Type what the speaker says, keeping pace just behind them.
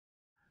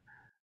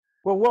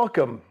Well,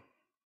 welcome.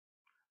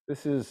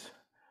 This is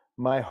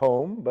my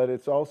home, but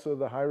it's also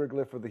the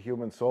hieroglyph of the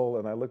human soul,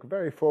 and I look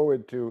very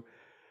forward to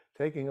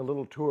taking a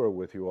little tour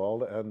with you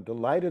all, and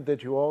delighted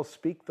that you all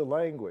speak the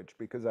language,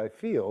 because I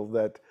feel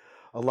that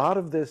a lot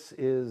of this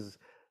is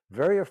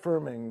very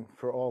affirming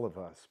for all of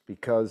us,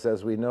 because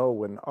as we know,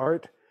 when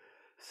art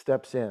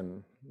steps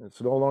in,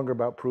 it's no longer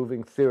about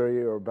proving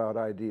theory or about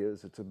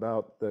ideas, it's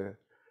about the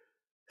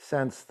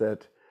sense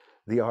that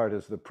the art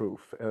is the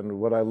proof. And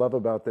what I love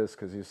about this,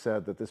 because you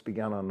said that this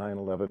began on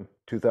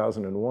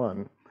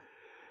 9/11/2001,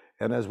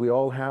 and as we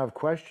all have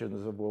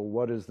questions of, well,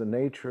 what is the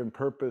nature and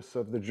purpose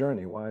of the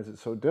journey? Why is it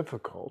so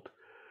difficult?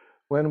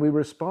 When we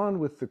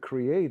respond with the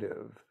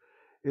creative,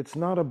 it's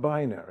not a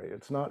binary,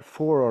 it's not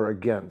for or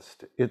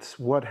against, it's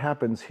what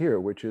happens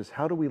here, which is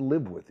how do we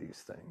live with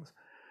these things?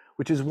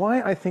 Which is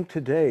why I think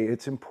today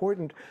it's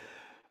important,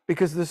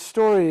 because this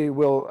story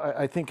will,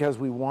 I think as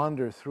we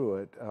wander through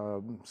it,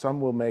 some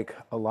will make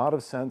a lot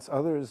of sense.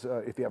 Others,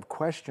 if you have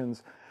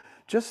questions,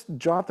 just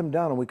jot them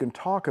down and we can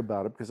talk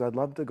about it, because I'd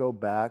love to go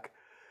back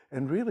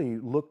and really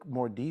look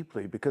more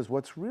deeply, because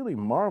what's really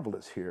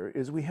marvelous here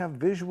is we have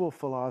visual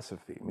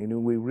philosophy,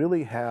 meaning we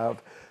really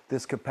have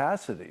this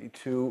capacity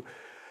to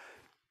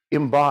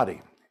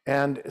embody.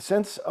 And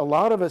since a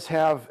lot of us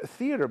have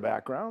theater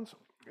backgrounds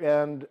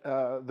and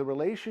the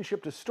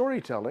relationship to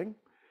storytelling,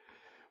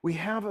 we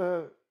have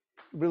a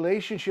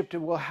relationship to,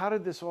 well, how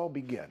did this all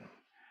begin?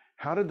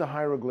 How did the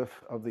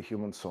hieroglyph of the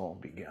human soul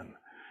begin?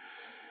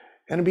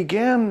 And it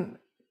began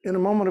in a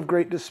moment of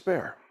great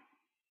despair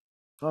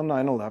on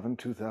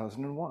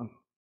 9/11/2001,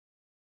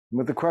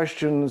 with the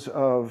questions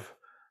of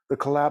the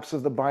collapse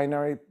of the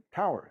binary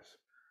powers,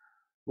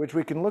 which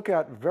we can look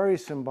at very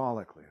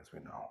symbolically, as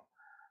we know.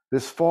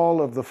 This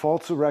fall of the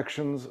false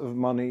erections of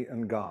money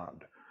and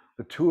God,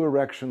 the two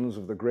erections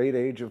of the great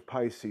age of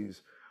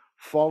Pisces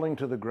falling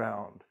to the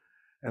ground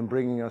and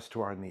bringing us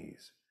to our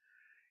knees.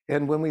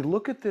 And when we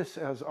look at this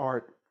as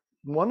art,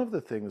 one of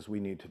the things we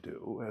need to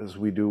do, as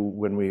we do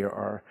when we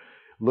are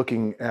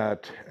looking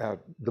at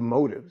the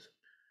motives,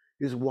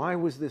 is why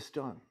was this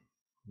done?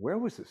 Where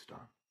was this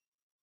done?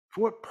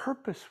 For what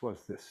purpose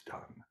was this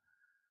done?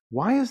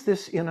 Why is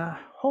this in a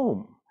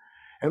home?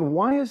 And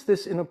why is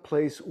this in a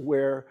place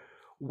where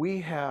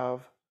we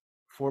have,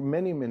 for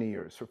many, many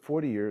years, for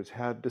 40 years,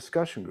 had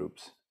discussion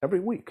groups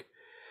every week?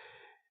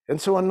 And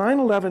so on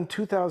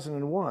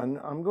 9/11/2001,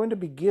 I'm going to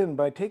begin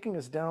by taking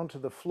us down to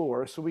the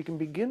floor so we can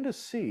begin to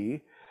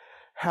see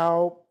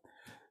how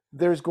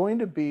there's going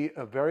to be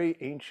a very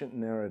ancient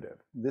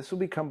narrative. This will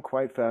become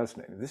quite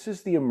fascinating. This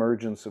is the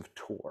emergence of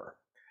Tor.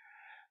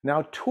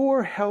 Now,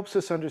 Tor helps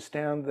us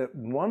understand that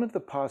one of the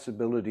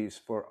possibilities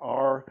for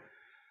our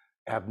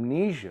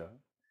amnesia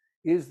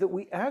is that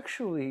we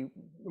actually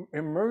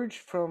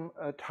emerged from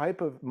a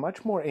type of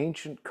much more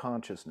ancient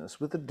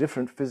consciousness with a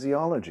different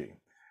physiology.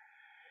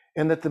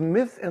 And that the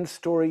myth and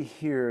story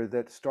here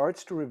that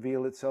starts to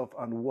reveal itself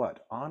on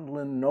what? On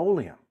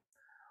linoleum,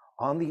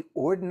 on the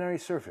ordinary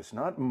surface,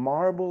 not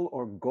marble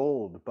or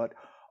gold, but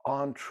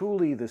on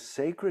truly the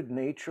sacred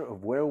nature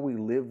of where we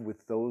live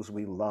with those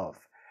we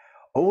love.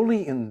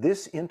 Only in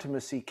this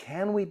intimacy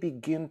can we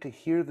begin to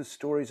hear the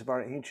stories of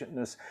our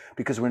ancientness,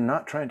 because we're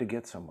not trying to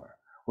get somewhere.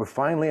 We're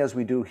finally, as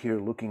we do here,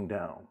 looking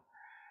down.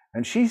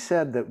 And she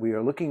said that we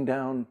are looking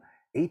down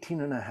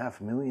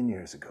 18.5 million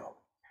years ago.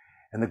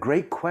 And the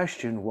great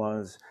question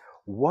was,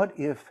 what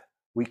if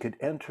we could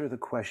enter the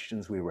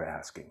questions we were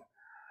asking?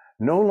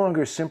 No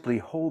longer simply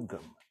hold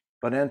them,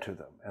 but enter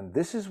them. And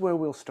this is where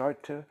we'll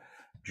start to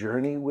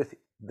journey with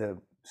the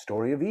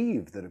story of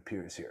Eve that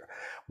appears here.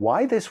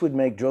 Why this would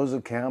make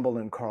Joseph Campbell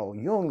and Carl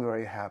Jung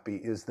very happy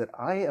is that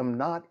I am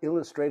not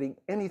illustrating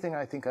anything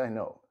I think I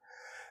know.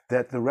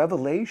 That the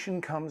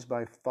revelation comes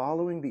by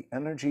following the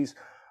energies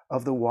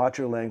of the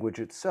Watcher language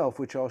itself,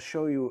 which I'll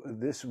show you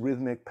this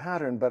rhythmic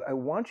pattern, but I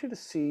want you to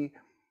see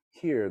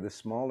here the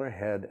smaller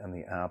head and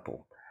the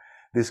apple.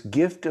 This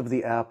gift of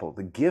the apple,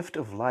 the gift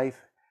of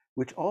life,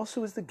 which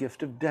also is the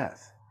gift of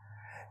death.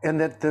 And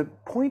that the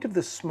point of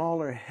the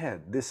smaller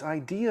head, this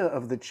idea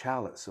of the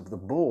chalice, of the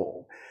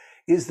bowl,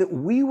 is that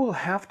we will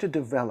have to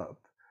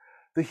develop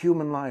the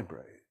human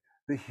library,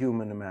 the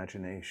human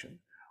imagination.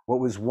 What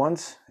was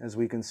once, as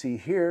we can see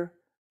here,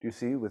 do you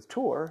see with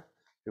Tor,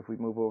 if we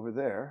move over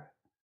there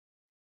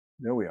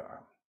we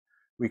are.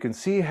 We can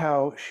see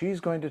how she's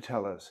going to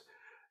tell us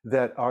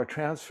that our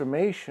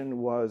transformation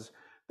was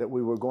that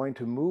we were going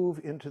to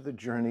move into the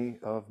journey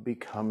of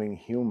becoming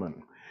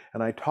human.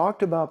 And I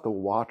talked about the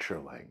Watcher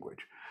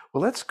language.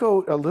 Well, let's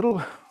go a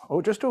little,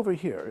 just over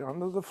here,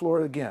 onto the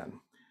floor again.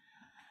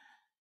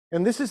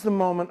 And this is the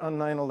moment on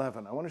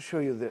 9/11. I want to show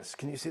you this.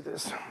 Can you see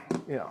this?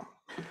 Yeah.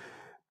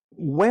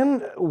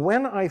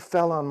 When I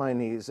fell on my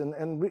knees,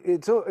 and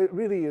it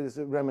really is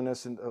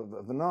reminiscent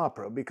of an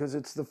opera, because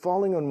it's the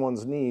falling on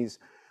one's knees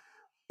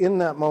in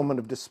that moment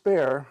of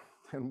despair,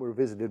 and we're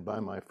visited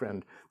by my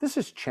friend. This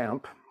is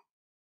Champ.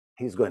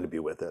 He's going to be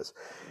with us.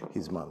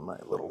 He's one of my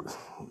little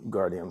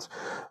guardians.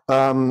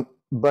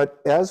 But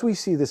as we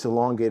see this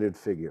elongated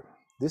figure,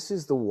 this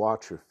is the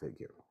Watcher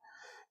figure.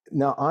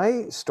 Now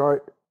I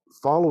start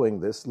following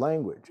this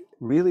language,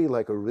 really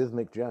like a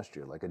rhythmic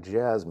gesture, like a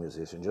jazz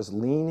musician, just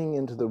leaning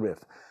into the riff.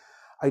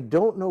 I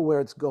don't know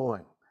where it's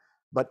going,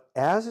 but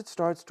as it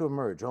starts to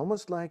emerge,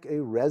 almost like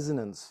a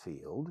resonance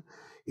field,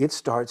 it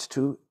starts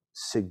to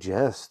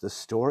suggest the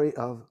story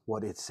of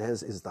what it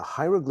says is the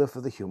hieroglyph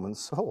of the human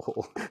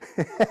soul.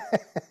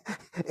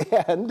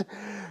 And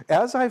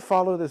as I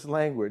follow this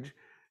language,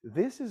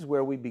 this is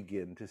where we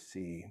begin to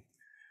see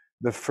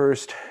the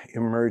first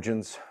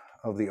emergence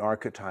of the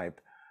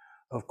archetype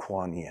of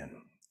Kuan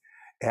Yin.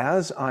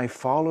 As I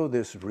follow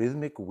this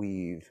rhythmic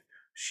weave,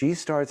 she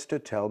starts to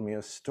tell me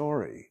a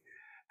story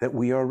that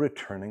we are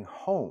returning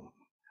home,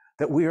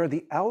 that we are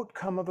the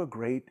outcome of a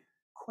great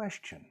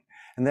question,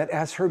 and that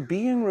as her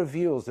being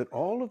reveals that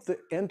all of the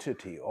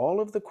entity,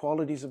 all of the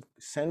qualities of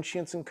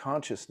sentience and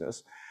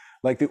consciousness,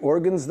 like the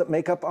organs that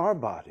make up our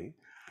body,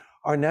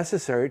 are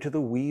necessary to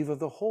the weave of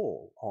the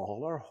whole.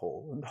 All are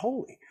whole and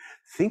holy.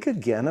 Think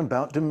again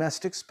about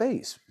domestic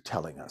space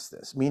telling us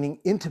this, meaning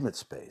intimate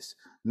space,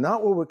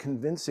 not where we're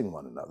convincing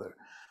one another,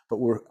 but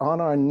we're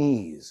on our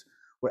knees.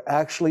 We're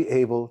actually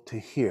able to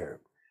hear.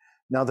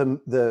 Now,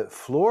 the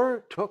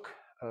floor took,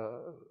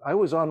 I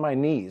was on my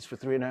knees for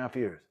 3.5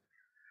 years.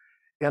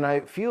 And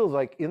I feel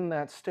like in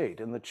that state,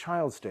 in the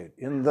child state,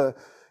 in the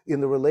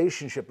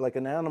relationship like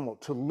an animal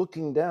to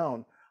looking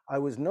down, I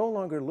was no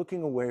longer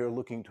looking away or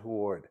looking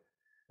toward.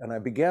 And I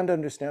began to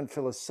understand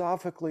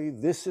philosophically,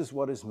 this is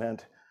what is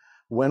meant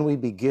when we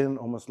begin,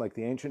 almost like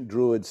the ancient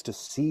Druids, to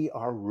see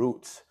our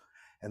roots.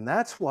 And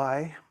that's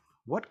why,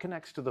 what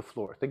connects to the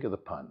floor? Think of the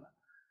pun.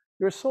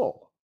 Your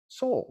soul,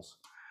 souls.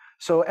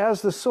 So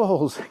as the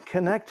souls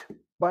connect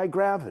by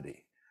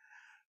gravity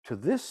to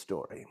this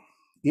story,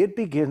 it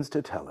begins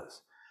to tell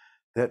us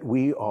that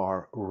we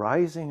are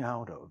rising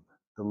out of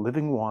the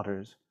living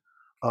waters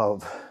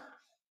of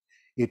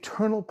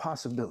eternal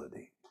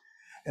possibility,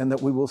 and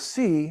that we will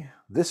see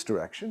this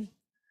direction.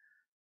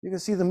 You can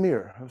see the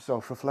mirror of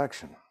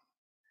self-reflection.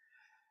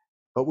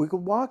 But we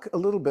could walk a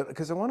little bit,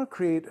 because I want to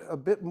create a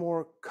bit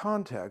more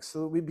context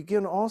so that we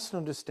begin also to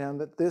understand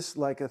that this,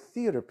 like a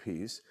theater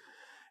piece,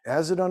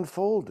 as it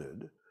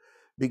unfolded,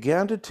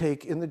 began to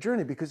take in the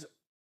journey, because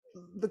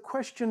the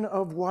question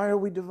of why are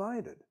we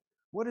divided?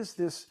 What is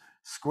this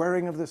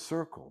squaring of the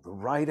circle, the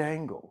right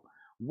angle?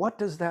 What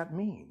does that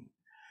mean?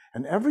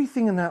 And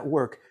everything in that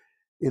work,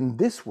 in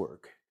this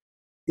work,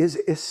 is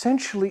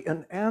essentially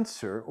an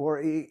answer or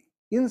an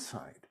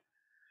insight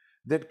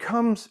that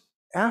comes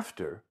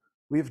after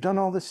we've done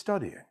all this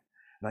studying.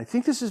 And I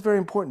think this is very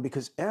important,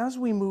 because as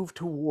we move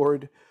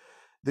toward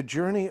the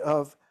journey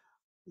of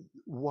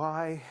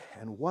why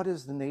and what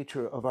is the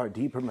nature of our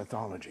deeper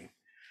mythology,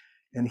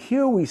 and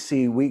here we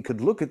see, we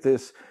could look at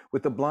this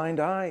with the blind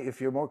eye.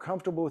 If you're more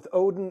comfortable with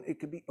Odin, it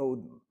could be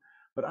Odin.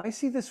 But I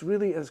see this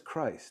really as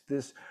Christ,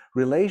 this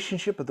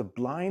relationship of the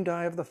blind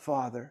eye of the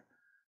Father,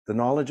 the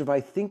knowledge of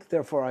I think,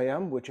 therefore I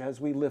am, which as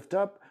we lift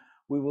up,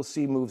 we will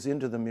see moves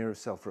into the mirror of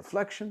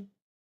self-reflection.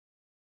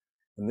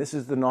 And this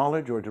is the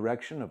knowledge or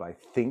direction of I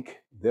think,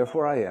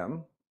 therefore I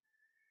am.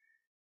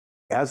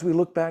 As we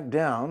look back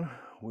down,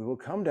 we will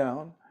come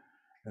down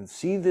and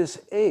see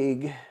this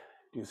egg,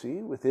 do you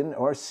see, within,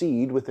 or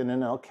seed within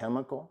an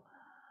alchemical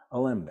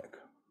alembic.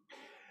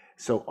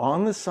 So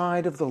on the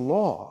side of the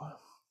law,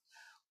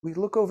 we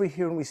look over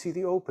here and we see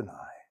the open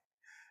eye.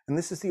 And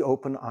this is the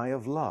open eye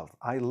of love.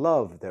 I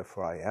love,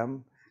 therefore I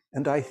am,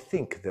 and I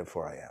think,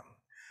 therefore I am.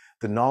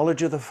 The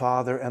knowledge of the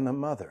Father and the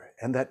Mother.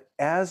 And that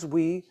as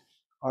we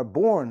are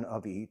born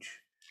of each,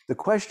 the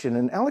question,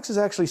 and Alex is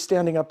actually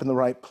standing up in the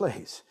right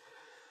place,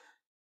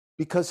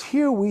 because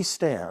here we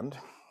stand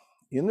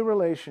in the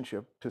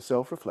relationship to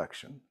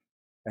self-reflection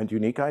and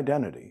unique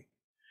identity,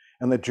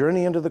 and the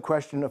journey into the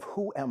question of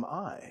who am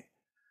I?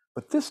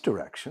 But this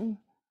direction,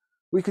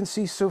 we can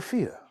see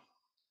Sophia.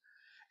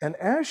 And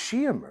as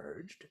she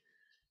emerged,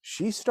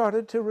 she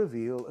started to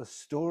reveal a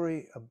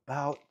story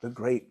about the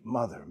great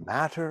mother,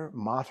 mater,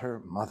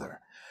 mater, mother.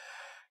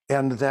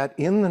 And that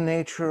in the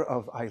nature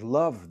of I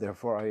love,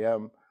 therefore I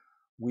am,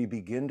 we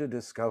begin to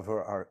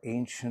discover our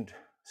ancient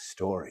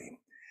story.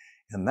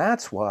 And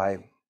that's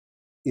why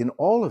in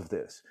all of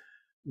this,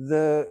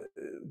 the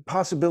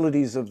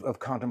possibilities of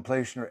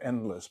contemplation are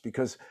endless,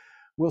 because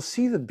we'll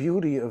see the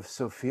beauty of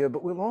Sophia,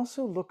 but we'll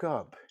also look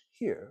up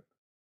here.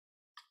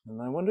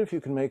 And I wonder if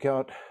you can make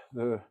out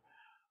the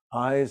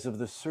eyes of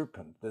the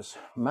serpent, this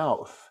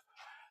mouth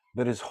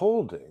that is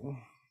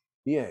holding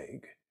the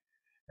egg.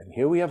 And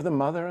here we have the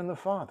mother and the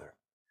father.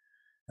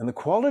 And the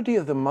quality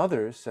of the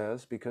mother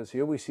says, because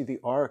here we see the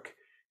ark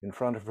in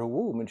front of her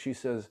womb, and she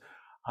says,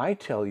 I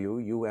tell you,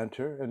 you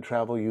enter and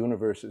travel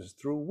universes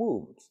through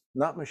wombs,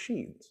 not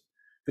machines.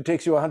 If it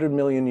takes you 100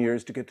 million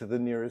years to get to the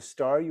nearest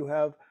star, you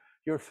have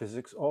your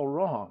physics all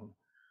wrong.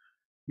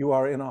 You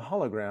are in a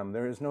hologram.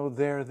 There is no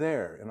there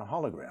in a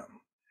hologram.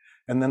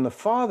 And then the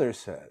Father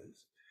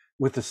says,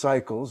 with the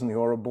cycles and the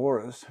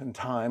Ouroboros and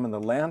time and the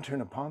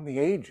lantern upon the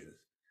ages,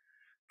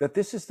 that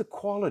this is the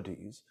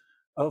qualities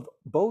of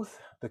both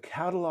the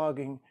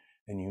cataloging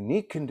and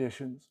unique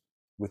conditions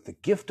with the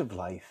gift of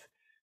life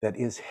that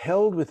is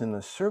held within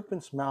the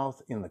serpent's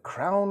mouth in the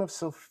crown of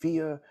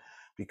Sophia,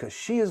 because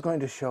she is going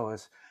to show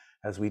us,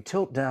 as we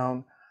tilt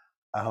down,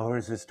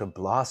 ours is to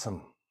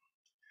blossom.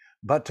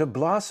 But to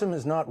blossom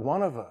is not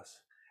one of us.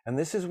 And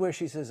this is where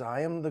she says,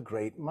 I am the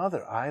great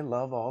mother. I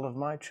love all of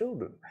my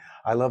children.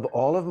 I love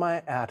all of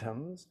my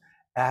atoms,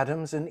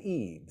 Adams and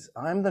Eves.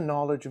 I'm the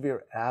knowledge of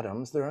your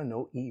atoms. There are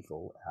no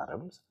evil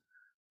atoms.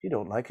 If you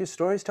don't like your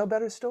stories, tell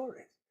better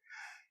stories.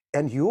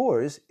 And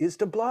yours is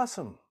to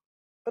blossom.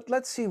 But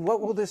let's see,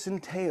 what will this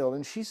entail?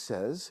 And she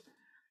says,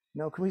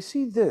 now, can we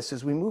see this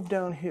as we move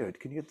down here?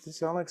 Can you get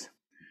this, Alex?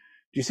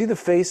 Do you see the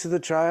face of the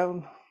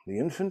child, the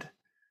infant,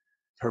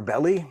 her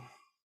belly?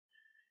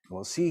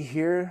 We'll see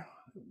here,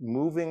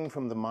 moving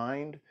from the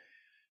mind,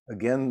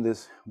 again,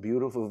 this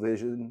beautiful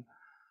vision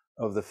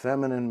of the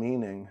feminine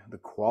meaning, the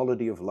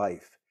quality of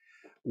life.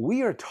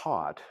 We are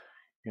taught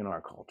in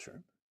our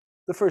culture,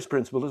 the first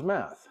principle is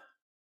math.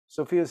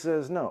 Sophia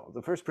says, no,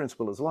 the first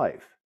principle is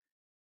life.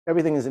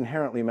 Everything is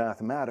inherently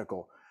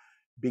mathematical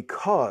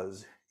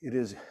because it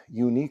is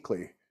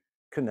uniquely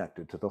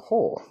connected to the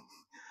whole.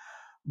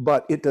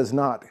 But it does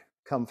not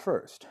come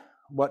first.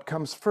 What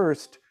comes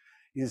first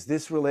is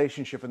this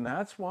relationship, and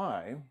that's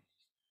why,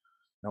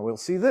 now we'll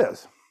see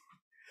this.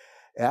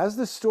 As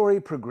the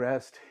story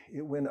progressed,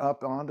 it went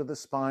up onto the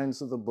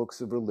spines of the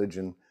books of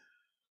religion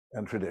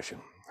and tradition.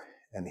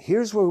 And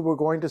here's where we're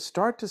going to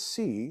start to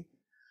see,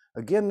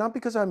 again, not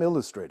because I'm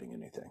illustrating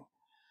anything,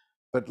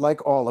 but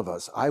like all of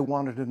us, I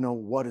wanted to know,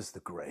 what is the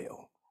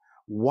Grail?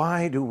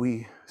 Why do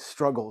we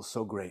struggle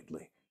so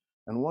greatly?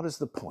 And what is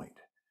the point?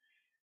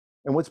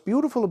 And what's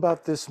beautiful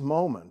about this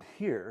moment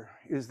here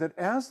is that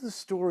as the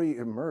story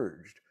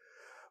emerged,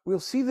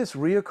 we'll see this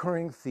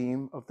reoccurring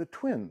theme of the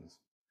twins,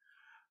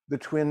 the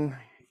twin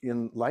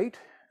in light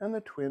and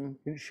the twin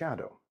in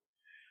shadow.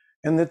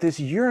 And that this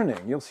yearning,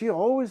 you'll see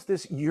always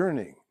this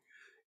yearning.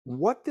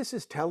 What this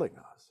is telling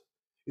us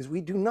is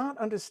we do not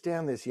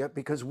understand this yet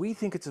because we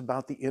think it's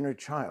about the inner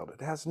child.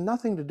 It has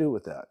nothing to do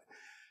with that.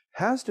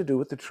 It has to do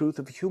with the truth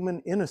of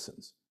human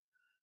innocence,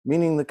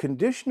 meaning the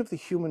condition of the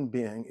human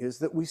being is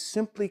that we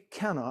simply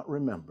cannot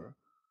remember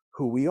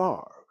who we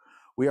are.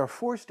 We are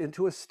forced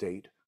into a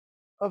state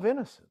of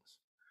innocence,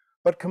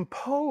 but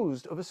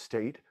composed of a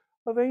state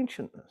of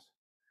ancientness.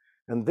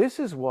 And this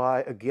is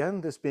why,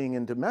 again, this being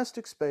in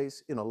domestic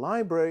space, in a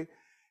library,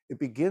 it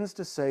begins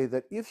to say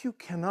that if you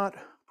cannot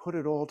put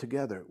it all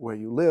together where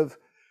you live,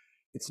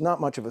 it's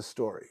not much of a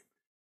story.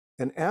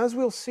 And as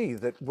we'll see,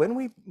 that when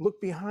we look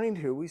behind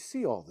here, we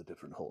see all the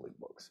different holy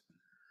books.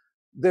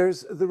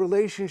 There's the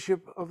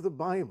relationship of the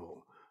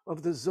Bible,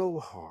 of the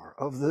Zohar,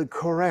 of the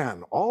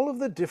Quran. All of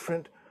the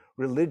different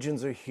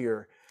religions are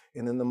here.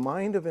 And in the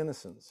mind of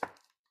innocence,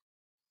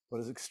 what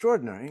is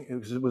extraordinary,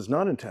 because it was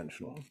not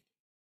intentional,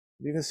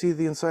 you can see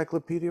the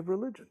Encyclopedia of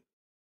Religion.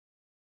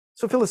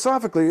 So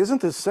philosophically,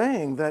 isn't this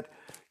saying that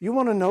you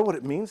want to know what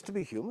it means to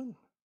be human?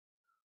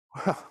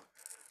 Well,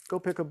 go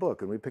pick a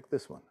book, and we picked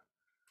this one.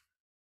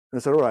 And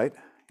I said, all right,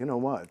 you know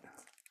what?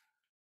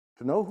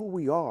 To know who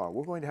we are,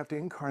 we're going to have to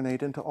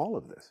incarnate into all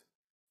of this.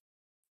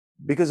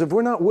 Because if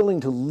we're not willing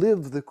to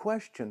live the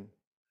question,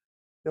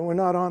 then we're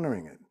not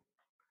honoring it.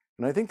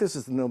 And I think this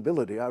is the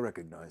nobility I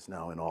recognize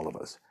now in all of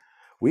us.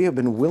 We have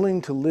been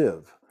willing to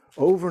live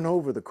over and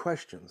over the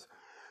questions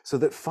so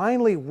that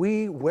finally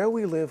we, where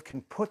we live,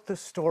 can put the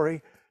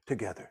story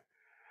together.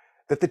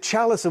 That the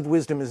chalice of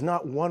wisdom is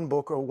not one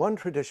book or one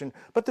tradition,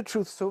 but the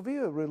truth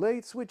Sophia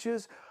relates, which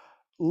is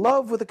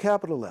love with a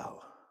capital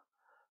L.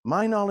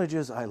 My knowledge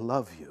is I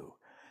love you.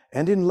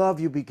 And in love,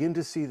 you begin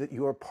to see that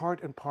you are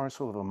part and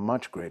parcel of a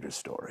much greater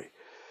story.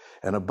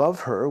 And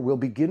above her, we'll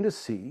begin to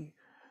see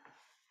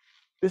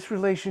this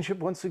relationship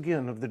once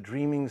again of the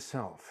dreaming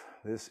self,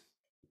 this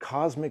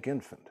cosmic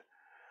infant.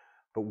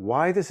 But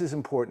why this is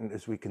important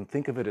is we can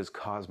think of it as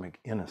cosmic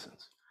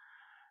innocence,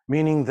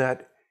 meaning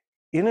that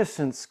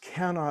innocence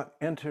cannot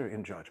enter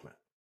in judgment.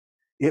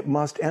 It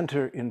must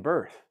enter in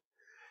birth.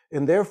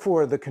 And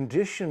therefore, the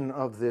condition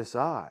of this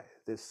eye,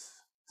 this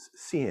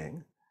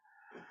seeing,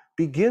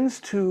 begins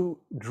to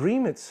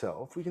dream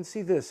itself. We can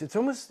see this. It's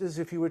almost as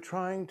if you were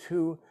trying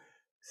to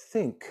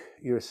think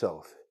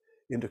yourself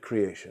into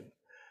creation.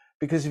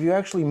 Because if you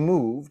actually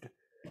moved,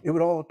 it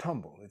would all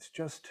tumble.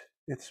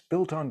 It's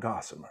built on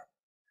gossamer.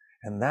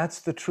 And that's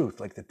the truth,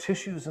 like the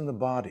tissues in the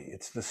body.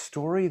 It's the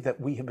story that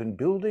we have been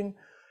building,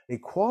 a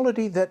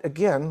quality that,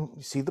 again,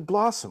 you see the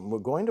blossom. We're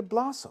going to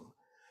blossom.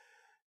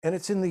 And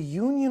it's in the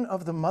union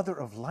of the mother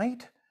of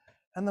light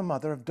and the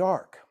mother of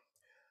dark.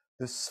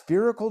 The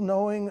spherical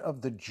knowing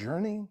of the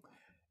journey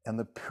and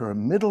the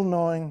pyramidal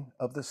knowing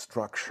of the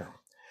structure.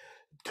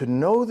 To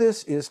know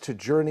this is to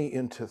journey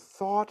into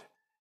thought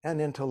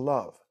and into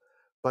love.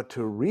 But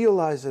to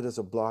realize it as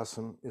a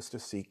blossom is to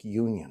seek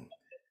union.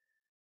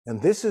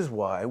 And this is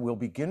why we'll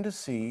begin to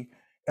see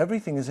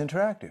everything is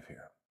interactive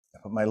here. I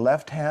put my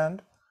left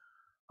hand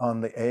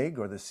on the egg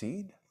or the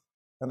seed,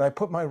 and I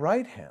put my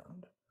right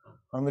hand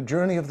on the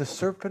journey of the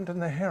serpent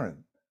and the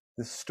heron,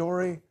 the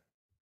story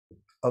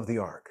of the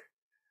ark.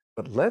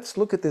 But let's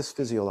look at this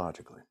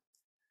physiologically.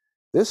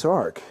 This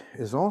arc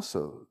is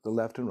also the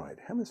left and right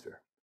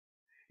hemisphere.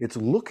 It's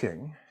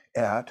looking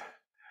at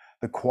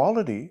the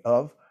quality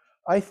of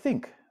I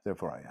think,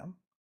 therefore I am.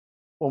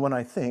 Well, when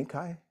I think,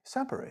 I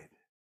separate.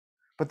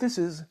 But this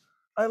is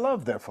I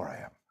love, therefore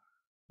I am.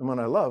 And when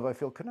I love, I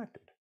feel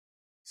connected.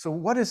 So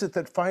what is it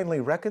that finally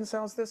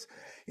reconciles this?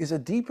 Is a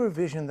deeper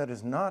vision that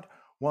is not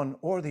one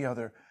or the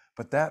other,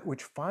 but that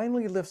which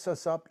finally lifts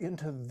us up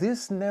into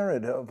this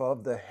narrative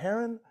of the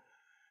heron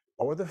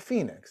or the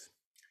phoenix.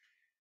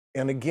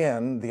 And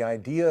again, the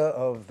idea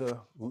of the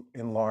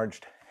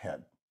enlarged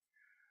head.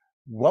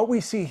 What we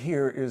see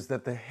here is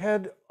that the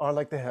head are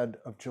like the head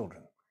of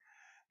children,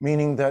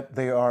 meaning that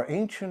they are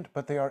ancient,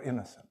 but they are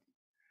innocent.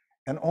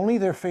 And only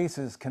their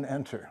faces can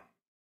enter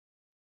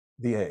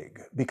the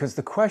egg, because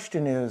the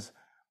question is,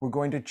 we're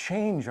going to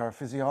change our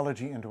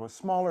physiology into a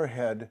smaller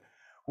head,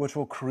 which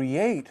will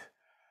create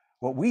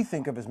what we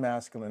think of as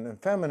masculine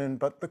and feminine,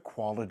 but the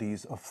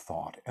qualities of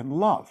thought and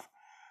love,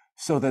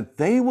 so that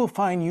they will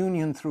find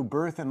union through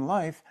birth and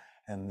life,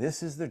 and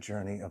this is the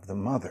journey of the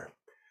mother.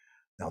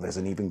 Now, there's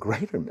an even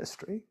greater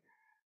mystery,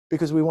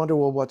 because we wonder,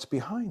 well, what's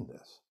behind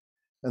this?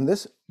 And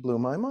this blew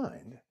my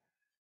mind,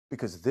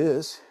 because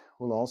this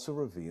will also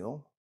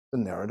reveal the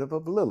narrative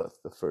of Lilith,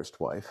 the first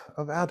wife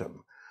of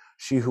Adam,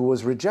 she who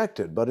was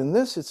rejected. But in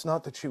this, it's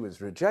not that she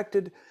was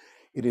rejected,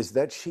 it is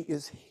that she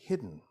is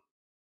hidden.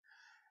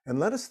 And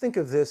let us think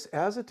of this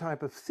as a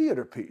type of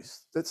theater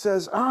piece that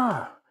says,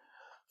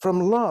 from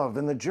love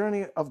and the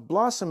journey of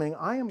blossoming,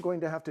 I am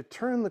going to have to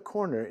turn the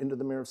corner into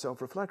the mirror of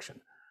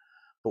self-reflection.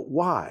 But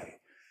why?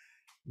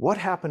 What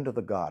happened to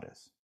the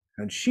goddess?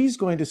 And she's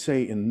going to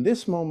say, in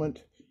this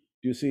moment,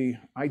 you see,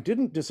 I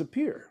didn't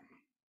disappear.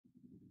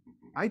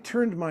 I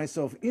turned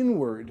myself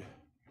inward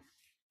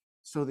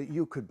so that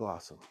you could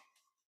blossom.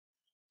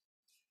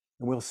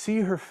 And we'll see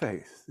her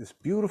face, this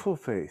beautiful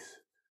face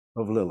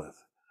of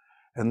Lilith,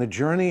 and the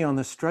journey on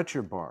the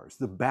stretcher bars,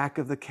 the back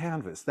of the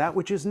canvas, that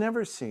which is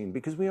never seen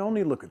because we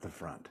only look at the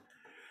front.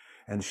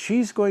 And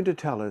she's going to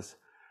tell us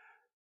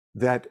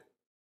that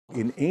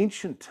in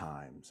ancient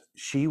times,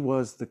 she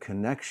was the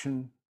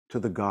connection to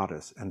the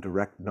goddess and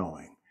direct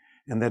knowing.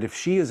 And that if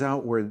she is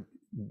outward,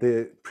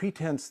 the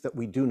pretense that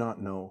we do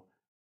not know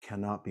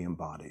cannot be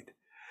embodied.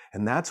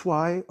 And that's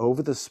why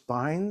over the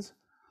spines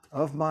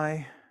of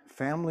my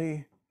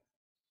family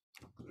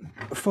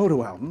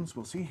photo albums,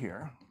 we'll see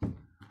here,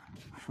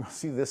 we'll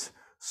see this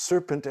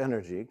serpent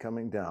energy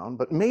coming down,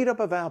 but made up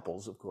of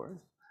apples, of course.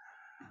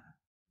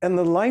 And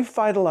the life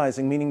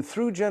vitalizing, meaning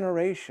through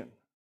generation.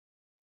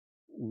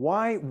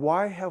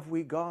 Why have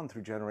we gone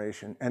through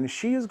generation? And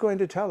she is going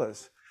to tell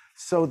us,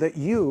 so that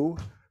you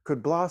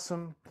could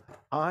blossom,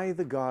 I,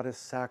 the goddess,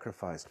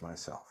 sacrificed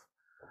myself.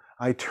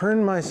 I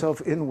turned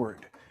myself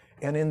inward.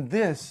 And in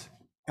this,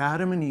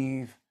 Adam and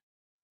Eve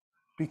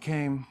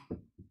became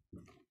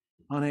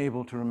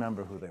unable to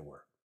remember who they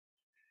were.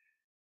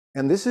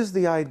 And this is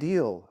the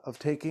ideal of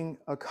taking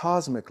a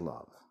cosmic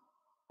love,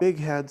 big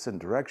heads and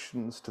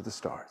directions to the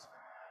stars,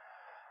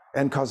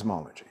 and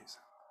cosmologies,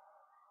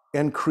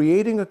 and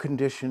creating a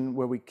condition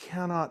where we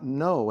cannot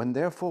know, and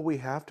therefore we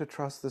have to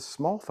trust the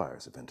small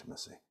fires of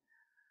intimacy.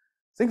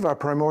 Think of our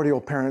primordial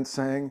parents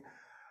saying,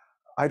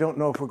 I don't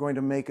know if we're going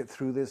to make it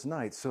through this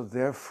night, so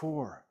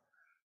therefore,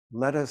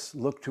 let us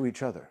look to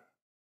each other.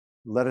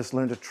 Let us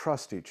learn to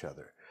trust each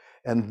other.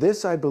 And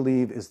this, I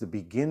believe, is the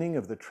beginning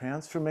of the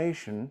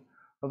transformation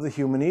of the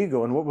human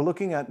ego. And what we're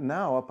looking at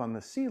now up on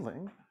the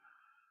ceiling,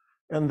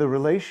 and the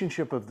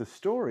relationship of the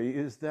story,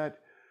 is that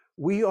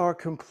we are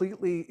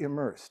completely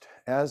immersed,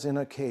 as in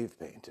a cave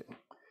painting.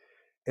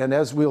 And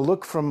as we'll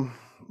look from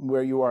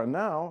where you are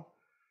now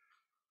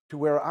to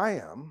where I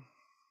am,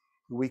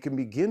 we can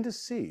begin to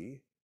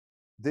see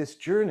this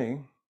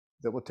journey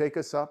that will take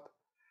us up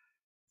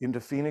into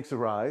Phoenix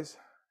Arise.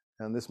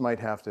 And this might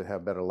have to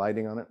have better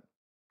lighting on it.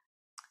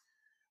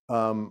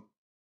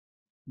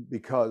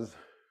 Because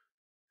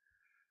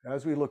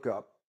as we look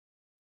up,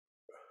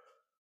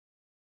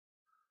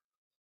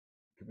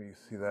 can we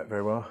see that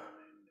very well?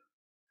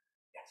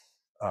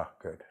 Yes.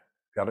 Good.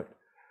 Got it.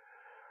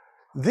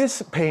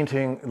 This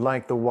painting,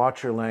 like the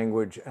Watcher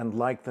language and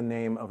like the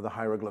name of the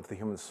hieroglyph, the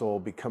human soul,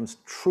 becomes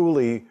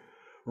truly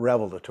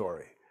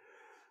revelatory.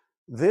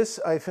 This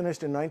I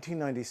finished in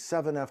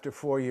 1997 after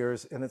 4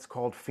 years, and it's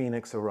called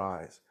Phoenix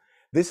Arise.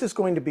 This is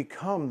going to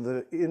become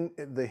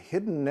the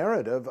hidden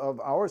narrative of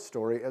our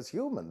story as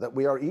human, that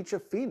we are each a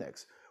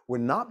phoenix. We're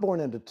not born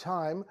into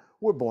time,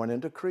 we're born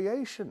into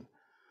creation.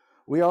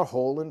 We are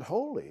whole and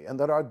holy, and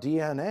that our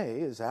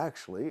DNA is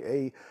actually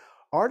a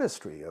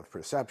artistry of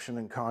perception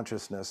and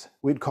consciousness.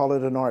 We'd call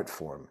it an art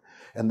form.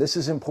 And this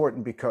is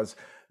important because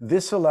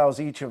this allows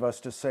each of us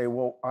to say,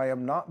 well, I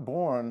am not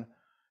born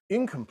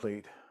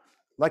incomplete.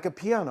 Like a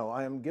piano,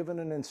 I am given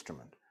an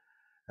instrument.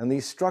 And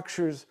these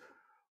structures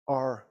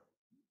are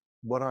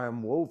what I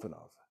am woven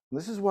of. And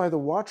this is why the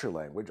Watcher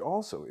language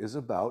also is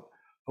about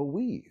a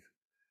weave.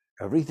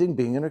 Everything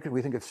being interconnected,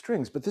 we think of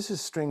strings, but this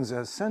is strings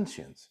as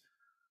sentience,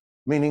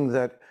 meaning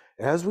that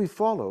as we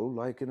follow,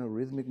 like in a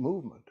rhythmic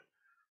movement,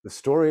 the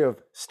story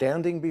of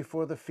standing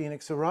before the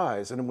phoenix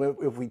arise. And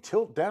if we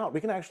tilt down,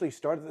 we can actually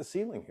start at the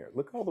ceiling here.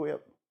 Look all the way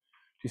up. Do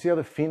you see how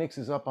the phoenix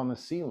is up on the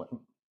ceiling?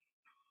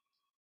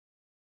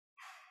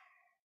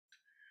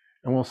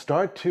 And we'll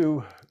start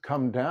to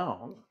come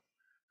down,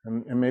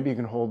 and maybe you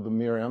can hold the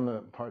mirror and the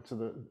parts of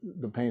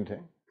the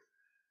painting,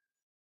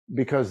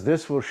 because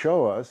this will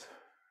show us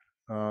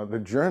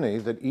the journey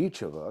that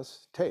each of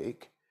us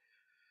take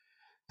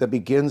that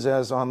begins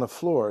as on the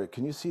floor.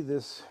 Can you see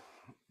this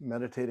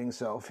meditating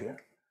self here?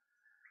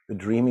 The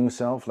dreaming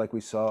self, like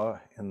we saw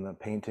in the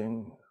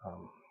painting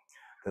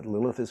that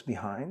Lilith is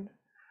behind.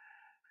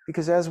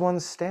 Because as one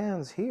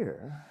stands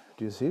here,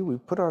 do you see, we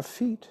put our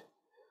feet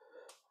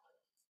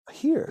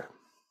here.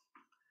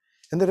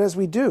 And that as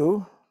we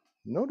do,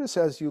 notice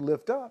as you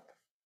lift up,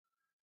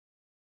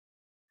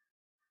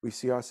 we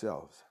see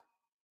ourselves.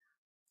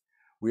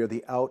 We are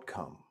the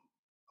outcome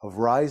of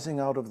rising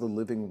out of the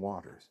living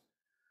waters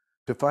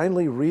to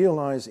finally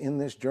realize in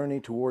this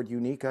journey toward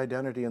unique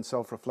identity and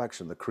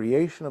self-reflection, the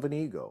creation of an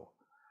ego,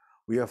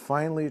 we have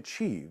finally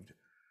achieved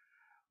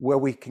where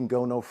we can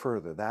go no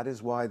further. That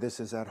is why this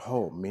is at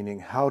home, meaning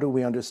how do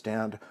we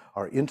understand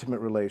our intimate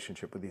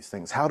relationship with these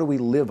things? How do we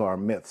live our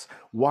myths?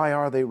 Why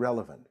are they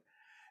relevant?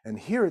 And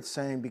here it's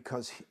saying,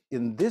 because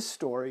in this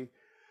story,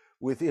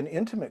 within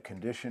intimate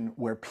condition,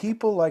 where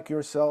people like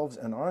yourselves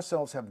and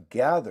ourselves have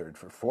gathered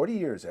for 40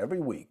 years every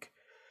week,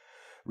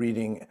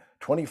 reading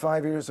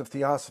 25 years of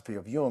Theosophy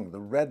of Jung, the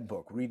Red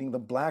Book, reading the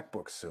Black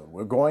Book soon.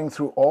 We're going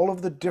through all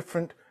of the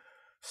different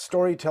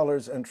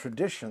storytellers and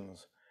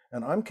traditions,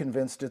 and I'm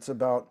convinced it's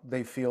about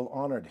they feel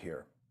honored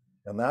here.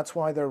 And that's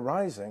why they're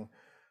rising,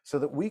 so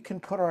that we can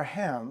put our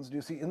hands, do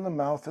you see, in the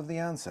mouth of the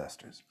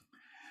ancestors.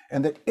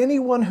 And that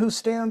anyone who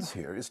stands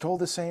here is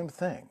told the same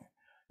thing.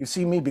 You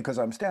see me because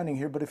I'm standing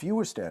here, but if you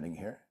were standing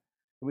here,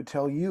 it would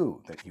tell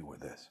you that you were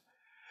this.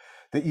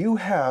 That you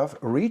have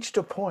reached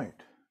a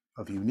point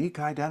of unique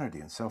identity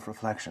and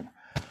self-reflection.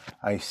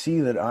 I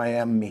see that I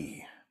am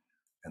me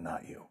and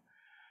not you.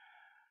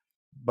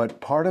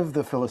 But part of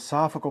the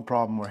philosophical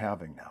problem we're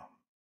having now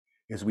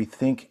is we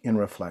think in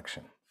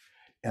reflection,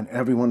 and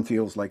everyone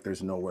feels like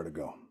there's nowhere to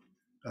go.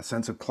 A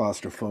sense of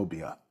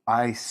claustrophobia.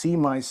 I see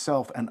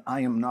myself and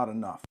I am not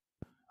enough.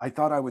 I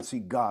thought I would see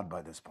God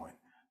by this point,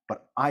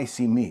 but I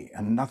see me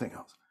and nothing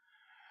else.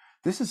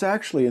 This is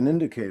actually an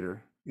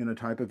indicator in a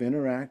type of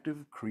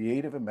interactive,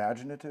 creative,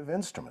 imaginative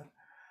instrument,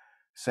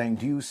 saying,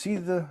 do you see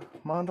the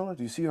mandala?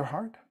 Do you see your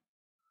heart?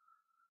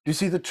 Do you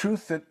see the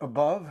truth that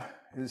above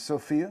is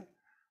Sophia,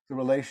 the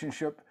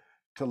relationship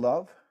to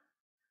love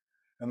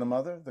and the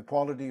mother, the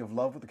quality of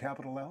love with a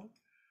capital L?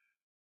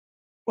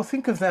 Well,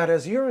 think of that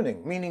as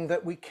yearning, meaning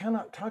that we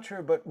cannot touch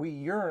her, but we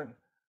yearn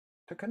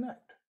to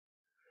connect.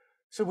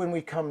 So when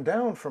we come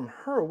down from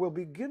her, we'll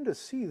begin to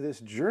see this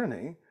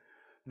journey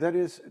that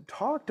is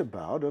talked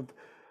about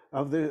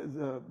of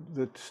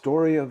the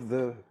story of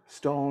the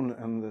stone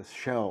and the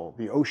shell,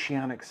 the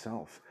oceanic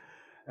self,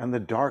 and the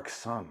dark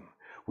sun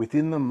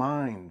within the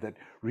mind that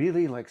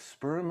really, like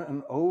sperm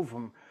and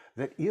ovum,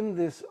 that in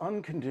this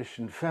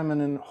unconditioned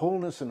feminine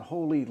wholeness and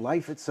holy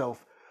life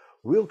itself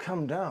will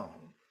come down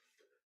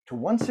to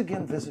once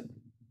again visit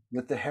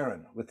with the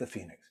heron, with the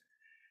phoenix,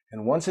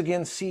 and once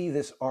again see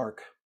this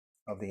arc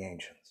of the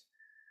ancients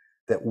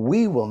that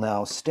we will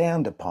now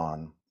stand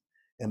upon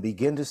and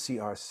begin to see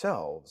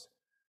ourselves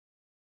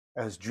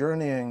as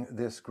journeying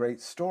this great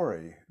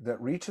story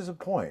that reaches a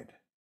point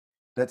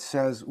that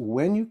says,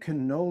 when you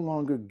can no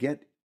longer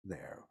get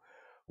there,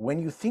 when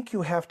you think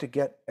you have to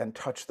get and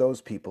touch those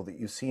people that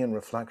you see in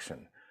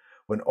reflection,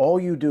 when all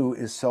you do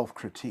is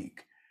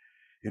self-critique,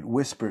 it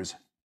whispers,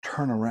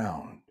 turn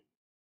around,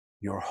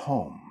 you're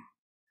home.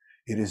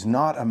 It is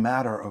not a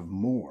matter of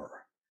more.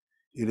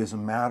 It is a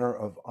matter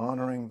of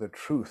honoring the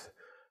truth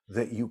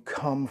that you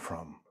come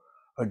from,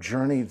 a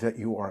journey that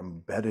you are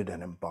embedded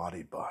and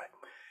embodied by.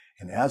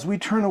 And as we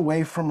turn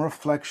away from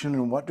reflection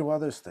and what do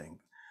others think,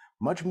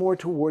 much more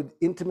toward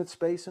intimate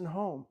space and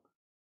home,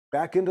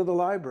 back into the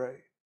library,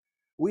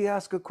 we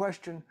ask a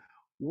question,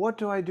 what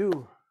do I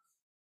do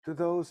to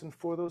those and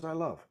for those I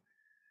love?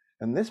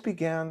 And this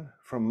began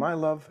from my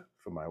love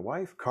for my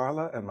wife,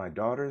 Carla, and my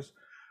daughters,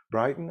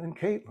 Brighton and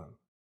Caitlin,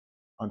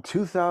 on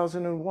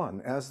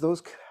 2001, as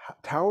those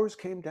towers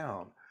came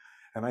down,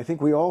 and I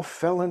think we all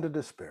fell into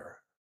despair.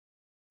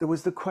 There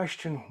was the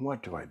question,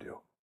 what do I do?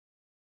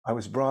 I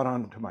was brought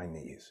onto my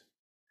knees,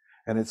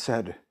 and it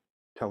said,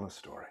 tell a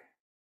story.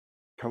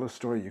 Tell a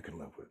story you can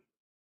live with.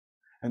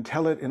 And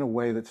tell it in a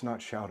way that's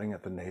not shouting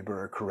at the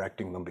neighbor or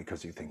correcting them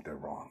because you think they're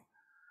wrong.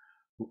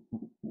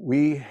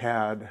 We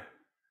had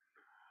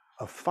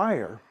a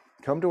fire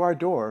come to our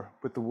door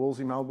with the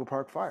Woolsey Malibu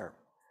Park fire.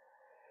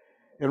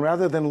 And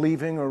rather than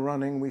leaving or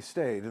running, we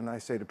stayed. And I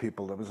say to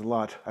people, there was a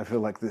lot, I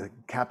feel like the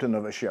captain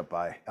of a ship,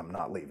 I am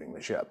not leaving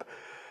the ship.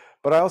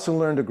 But I also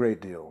learned a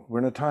great deal. We're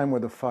in a time where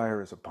the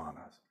fire is upon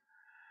us.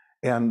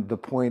 And the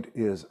point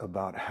is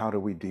about how do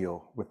we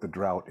deal with the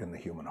drought in the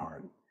human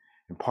heart.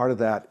 And part of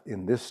that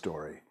in this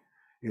story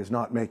is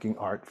not making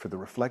art for the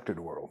reflected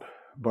world,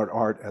 but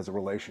art as a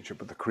relationship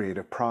with the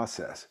creative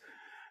process.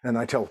 And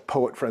I tell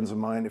poet friends of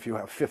mine, if you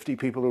have 50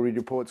 people who read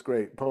your poems,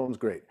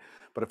 great.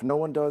 But if no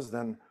one does,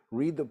 then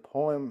read the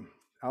poem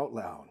out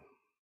loud,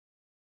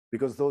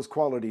 because those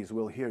qualities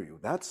will hear you.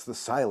 That's the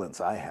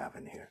silence I have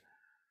in here.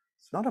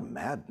 It's not a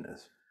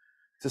madness.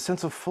 It's a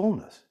sense of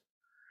fullness.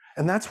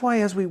 And that's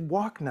why as we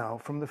walk now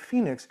from the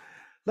Phoenix,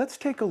 let's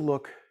take a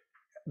look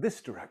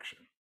this direction.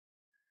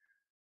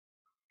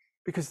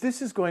 Because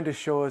this is going to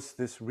show us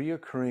this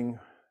reoccurring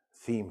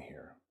theme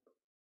here.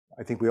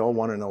 I think we all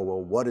want to know,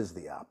 well, what is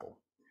the apple?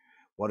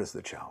 What is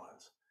the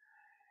chalice?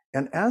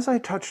 And as I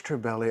touched her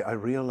belly, I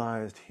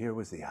realized here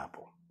was the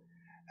apple.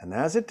 And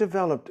as it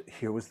developed,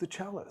 here was the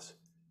chalice.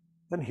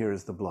 Then here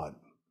is the blood.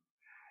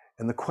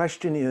 And the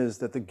question is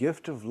that the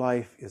gift of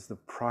life is the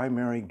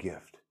primary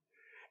gift.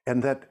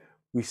 And that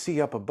we see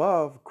up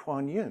above,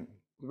 Kuan Yin,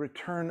 the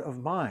return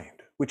of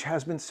mind, which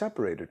has been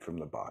separated from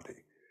the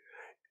body,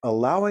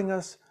 allowing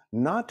us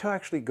not to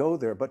actually go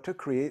there, but to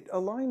create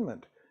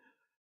alignment.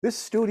 This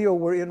studio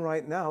we're in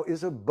right now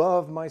is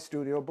above my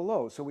studio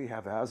below. So we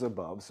have as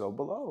above, so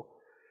below.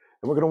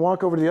 And we're going to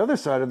walk over to the other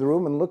side of the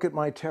room and look at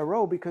my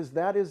tarot, because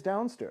that is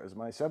downstairs.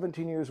 My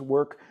 17 years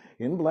work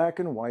in black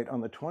and white on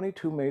the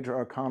 22 major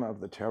arcana of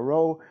the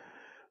tarot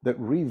that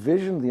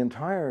revisioned the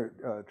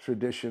entire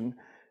tradition.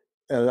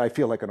 I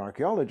feel like an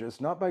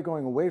archaeologist, not by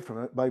going away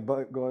from it, by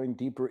going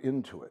deeper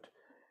into it,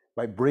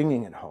 by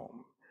bringing it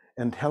home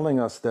and telling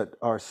us that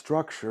our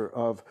structure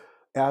of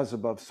as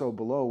above, so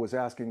below was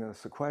asking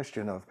us a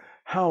question of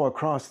how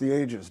across the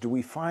ages do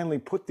we finally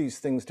put these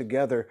things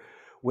together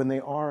when they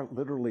are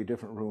literally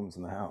different rooms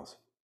in the house.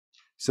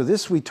 So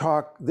this, we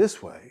talk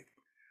this way.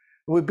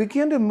 We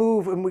begin to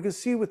move, and we can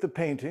see with the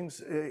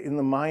paintings in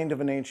the mind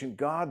of an ancient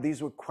god,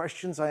 these were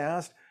questions I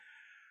asked,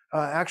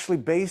 actually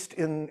based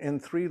in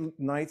 3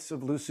 nights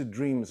of lucid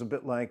dreams, a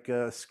bit like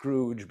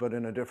Scrooge, but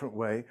in a different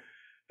way,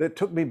 that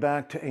took me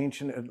back to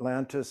ancient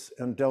Atlantis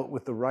and dealt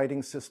with the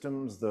writing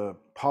systems, the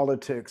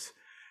politics,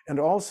 and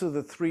also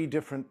the 3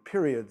 different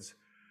periods.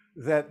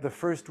 That the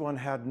first one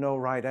had no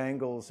right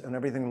angles and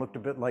everything looked a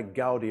bit like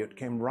Gaudi. It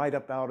came right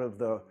up out of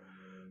the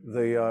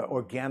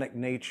organic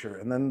nature.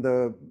 And then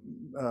the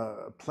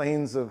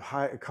planes of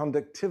high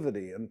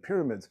conductivity and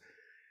pyramids.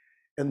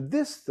 And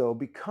this, though,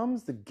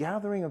 becomes the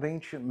gathering of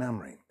ancient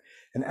memory.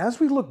 And as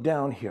we look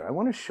down here, I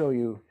want to show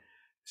you,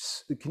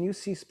 can you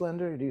see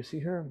Splendor? Do you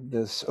see her?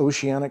 This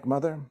oceanic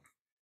mother?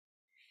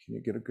 Can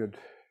you get a good...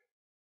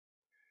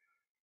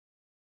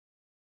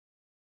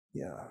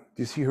 Yeah,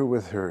 do you see her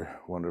with her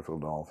wonderful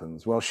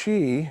dolphins? Well,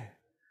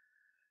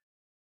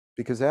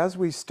 because as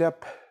we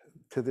step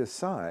to this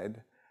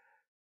side,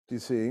 do you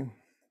see,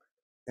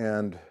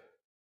 and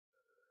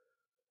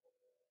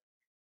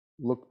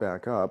look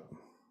back up,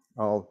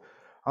 I'll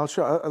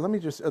show, let me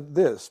just,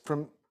 this,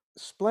 from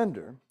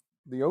Splendor,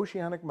 the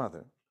oceanic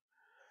mother,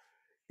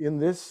 in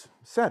this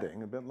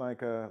setting, a bit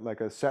like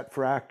a set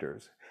for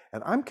actors.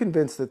 And I'm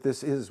convinced that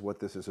this is what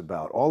this is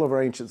about. All of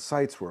our ancient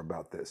sites were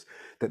about this.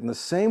 That in the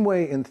same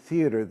way in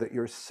theater, that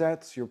your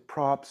sets, your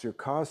props, your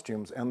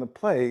costumes, and the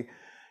play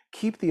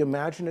keep the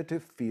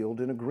imaginative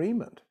field in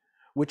agreement,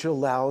 which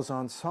allows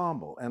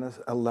ensemble and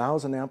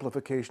allows an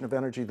amplification of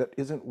energy that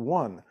isn't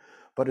one,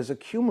 but is a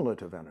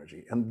cumulative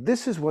energy. And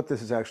this is what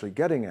this is actually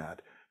getting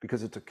at,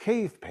 because it's a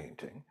cave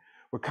painting.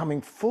 We're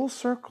coming full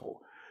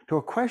circle to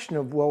a question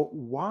of, well,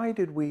 why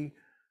did we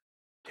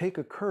take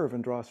a curve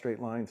and draw straight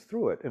lines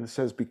through it? And it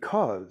says,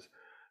 because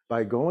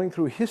by going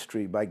through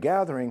history, by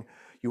gathering,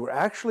 you were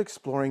actually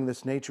exploring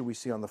this nature we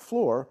see on the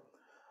floor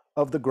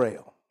of the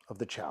grail, of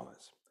the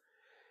chalice.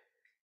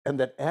 And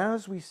that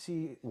as we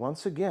see,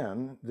 once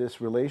again,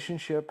 this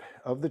relationship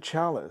of the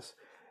chalice,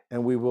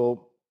 and we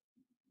will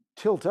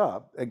tilt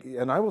up,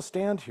 and I will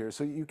stand here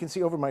so you can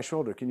see over my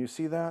shoulder. Can you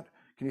see that?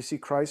 Can you see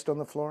Christ on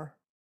the floor?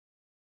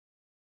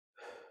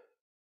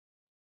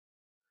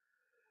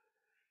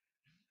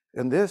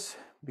 And this,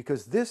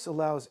 because this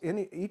allows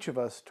each of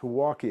us to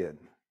walk in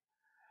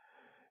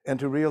and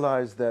to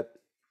realize that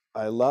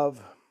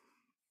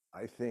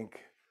I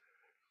think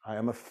I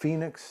am a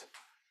phoenix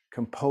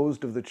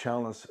composed of the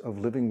chalice of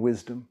living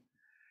wisdom.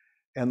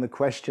 And the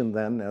question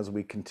then, as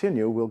we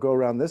continue, we'll go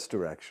around this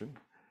direction,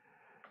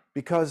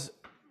 because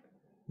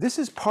this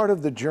is part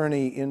of the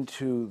journey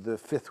into the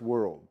 5th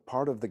world,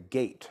 part of the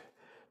gate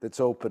that's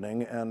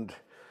opening. And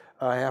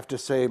I have to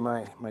say,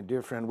 my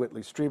dear friend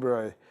Whitley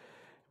Strieber, I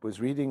was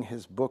reading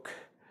his book,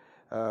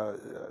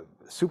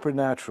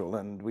 Supernatural,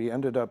 and we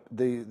ended up,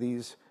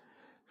 these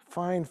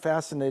fine,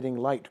 fascinating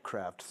light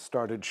craft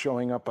started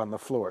showing up on the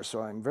floor.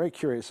 So I'm very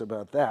curious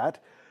about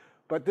that.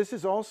 But this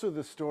is also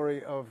the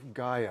story of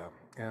Gaia.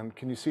 And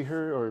can you see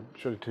her, or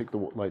should I take the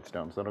lights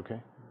down? Is that okay?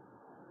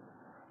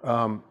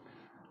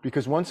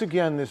 Because once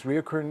again, this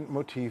reoccurring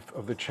motif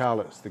of the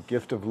chalice, the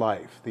gift of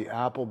life, the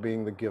apple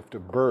being the gift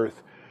of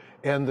birth,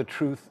 and the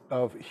truth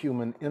of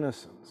human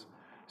innocence.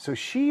 So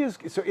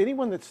so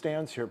anyone that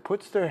stands here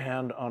puts their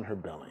hand on her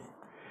belly.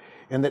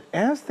 And that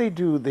as they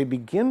do, they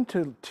begin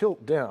to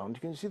tilt down.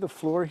 Can you see the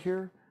floor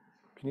here?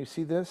 Can you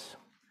see this?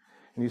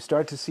 And you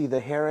start to see the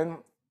heron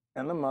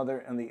and the mother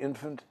and the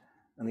infant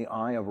and the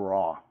eye of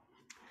Ra.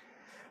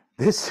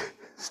 this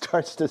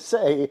starts to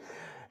say,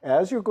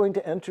 as you're going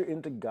to enter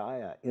into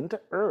Gaia, into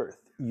Earth,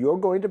 you're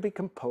going to be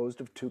composed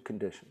of two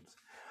conditions.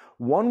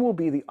 One will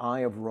be the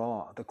eye of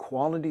Ra, the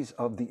qualities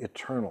of the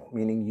eternal,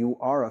 meaning you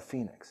are a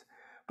phoenix.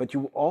 But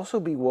you will also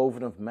be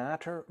woven of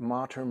matter,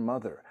 mater,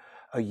 mother,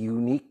 a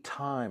unique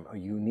time, a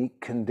unique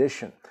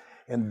condition.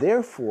 And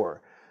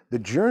therefore, the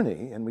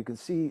journey, and we can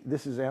see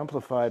this is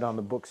amplified on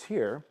the books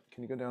here.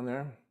 Can you go down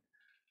there?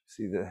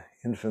 See the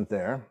infant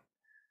there.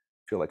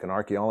 Feel like an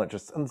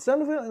archaeologist. And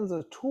Zenville is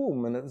a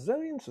tomb, and it's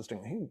very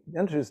interesting. He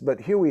enters, but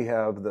here we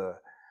have the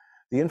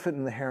infant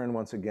and the heron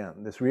once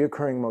again, this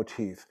reoccurring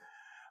motif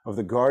of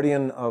the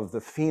guardian of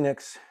the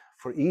phoenix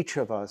for each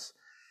of us,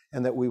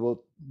 and that we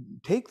will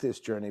take this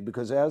journey,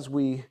 because as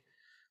we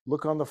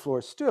look on the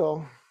floor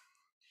still,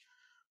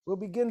 we'll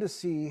begin to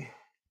see,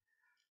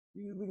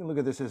 we can look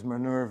at this as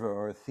Minerva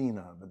or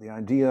Athena, but the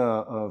idea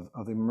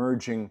of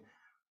emerging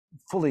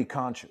fully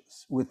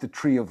conscious with the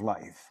tree of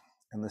life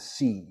and the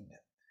seed,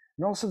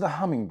 and also the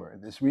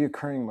hummingbird, this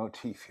reoccurring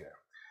motif here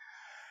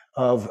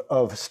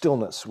of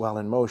stillness while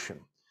in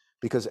motion.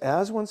 Because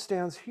as one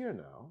stands here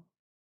now,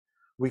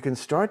 we can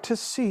start to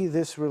see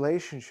this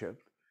relationship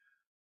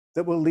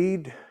that will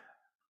lead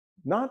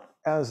not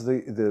as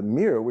the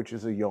mirror, which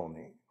is a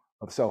yoni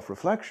of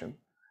self-reflection,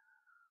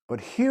 but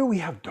here we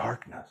have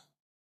darkness,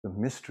 the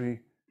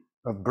mystery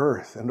of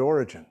birth and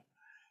origin.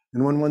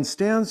 And when one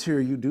stands here,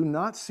 you do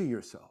not see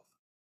yourself.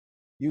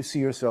 You see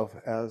yourself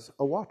as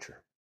a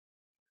watcher,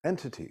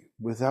 entity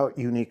without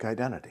unique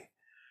identity.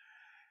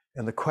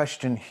 And the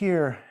question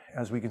here,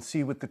 as we can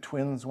see with the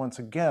twins once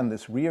again,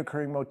 this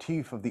reoccurring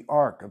motif of the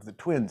ark, of the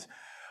twins,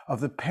 of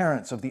the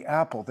parents, of the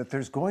apple, that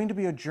there's going to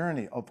be a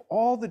journey of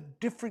all the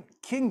different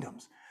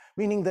kingdoms,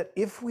 meaning that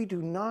if we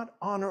do not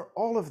honor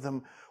all of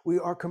them, we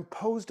are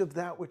composed of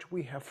that which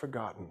we have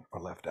forgotten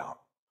or left out.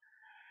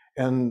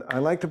 And I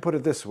like to put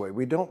it this way: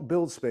 we don't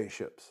build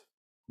spaceships,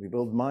 we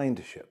build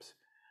mind ships.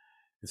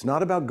 It's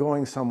not about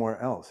going somewhere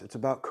else, it's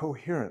about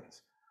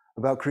coherence,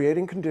 about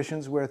creating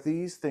conditions where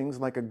these things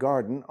like a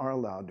garden are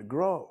allowed to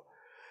grow.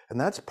 And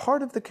that's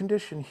part of the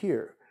condition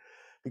here,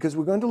 because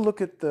we're going to look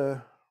at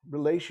the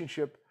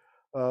relationship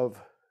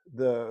of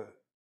the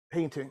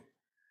painting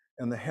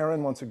and the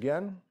heron once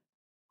again.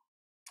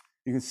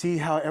 You can see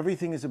how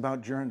everything is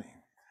about journey.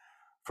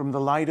 From the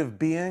light of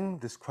being,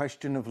 this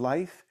question of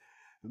life,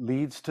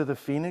 leads to the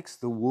phoenix,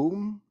 the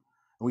womb.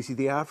 And we see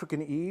the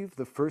African Eve,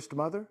 the first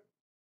mother,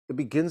 that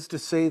begins to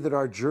say that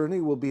our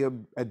journey will be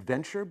an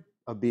adventure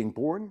of being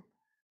born.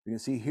 You can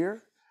see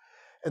here.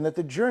 And that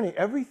the journey,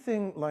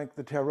 everything like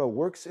the tarot,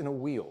 works in a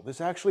wheel.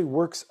 This actually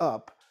works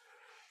up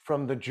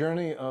from the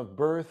journey of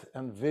birth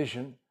and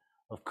vision,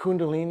 of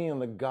Kundalini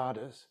and the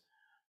goddess,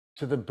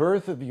 to the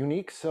birth of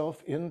unique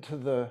self into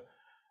the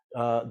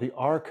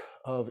arc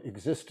of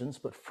existence.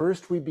 But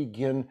first we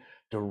begin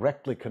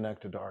directly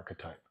connected to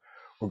archetype.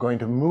 We're going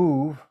to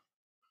move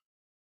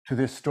to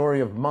this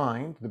story of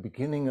mind, the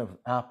beginning of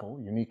apple,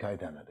 unique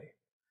identity,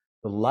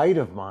 the light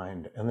of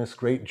mind, and this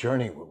great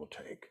journey we will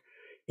take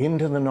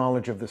into the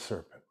knowledge of the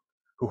serpent,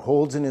 who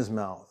holds in his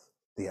mouth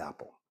the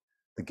apple,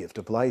 the gift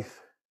of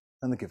life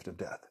and the gift of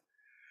death.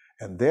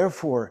 And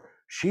therefore,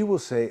 she will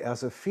say,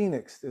 as a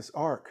phoenix, this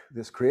ark,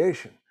 this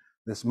creation,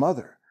 this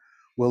mother,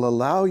 will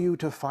allow you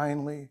to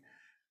finally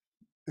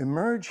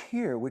emerge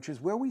here, which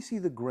is where we see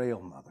the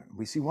Grail Mother.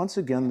 We see once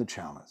again the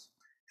chalice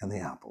and the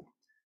apple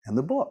and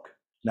the book.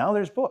 Now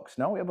there's books.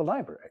 Now we have a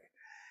library.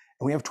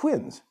 And we have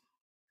twins.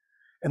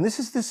 And this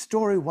is this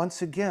story,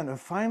 once again, of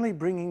finally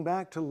bringing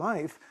back to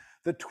life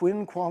the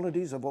twin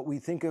qualities of what we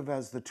think of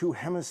as the two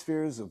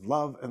hemispheres of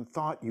love and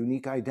thought,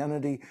 unique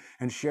identity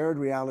and shared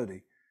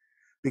reality.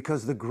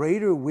 Because the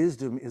greater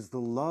wisdom is the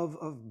love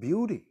of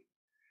beauty.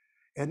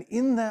 And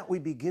in that we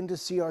begin to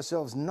see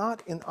ourselves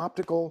not in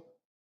optical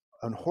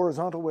and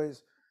horizontal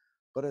ways,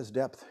 but as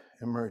depth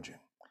emerging.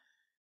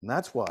 And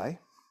that's why,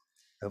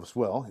 as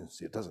well, you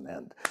see it doesn't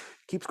end, it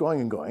keeps going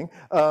and going.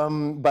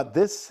 But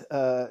this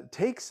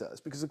takes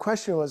us, because the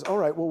question was, all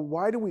right, well,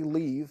 why do we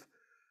leave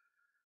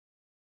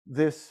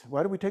this,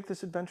 why do we take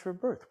this adventure of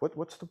birth?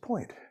 What's the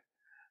point?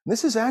 And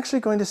this is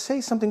actually going to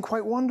say something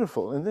quite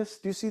wonderful. And this,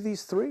 do you see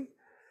these three?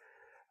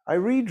 I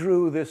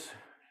redrew this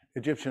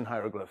Egyptian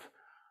hieroglyph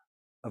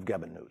of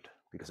Gebenut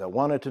because I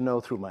wanted to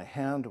know through my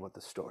hand what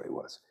the story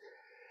was.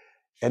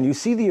 And you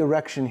see the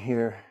erection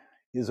here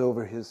is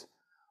over his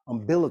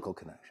umbilical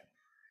connection.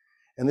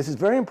 And this is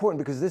very important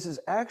because this is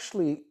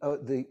actually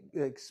the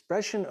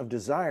expression of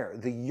desire,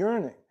 the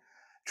yearning,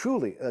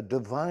 truly a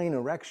divine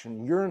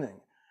erection,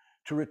 yearning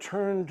to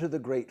return to the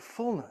great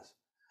fullness,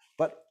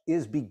 but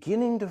is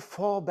beginning to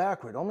fall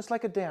backward, almost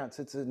like a dance.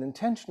 It's an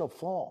intentional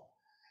fall.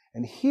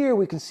 And here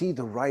we can see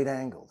the right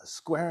angle, the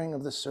squaring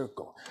of the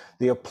circle,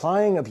 the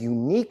applying of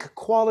unique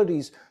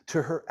qualities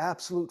to her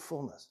absolute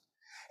fullness.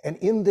 And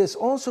in this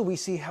also we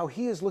see how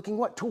he is looking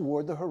what?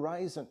 Toward the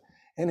horizon.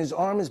 And his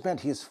arm is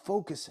bent, he is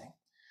focusing.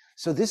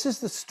 So this is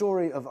the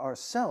story of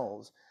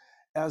ourselves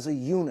as a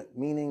unit,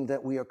 meaning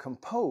that we are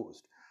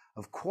composed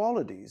of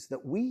qualities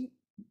that we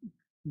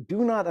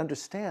do not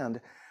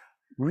understand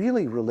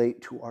really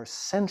relate to our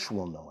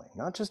sensual knowing,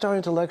 not just our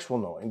intellectual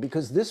knowing,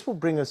 because this will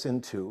bring us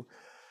into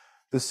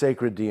the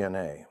sacred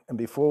DNA. And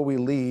before we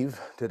leave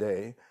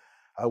today,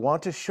 I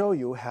want to show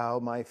you how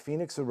my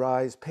Phoenix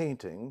Arise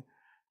painting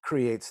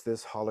creates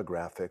this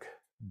holographic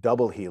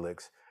double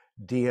helix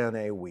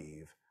DNA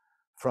weave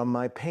from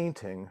my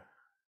painting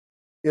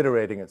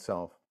iterating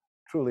itself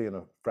truly in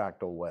a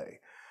fractal way.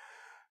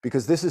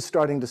 Because this is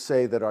starting to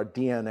say that our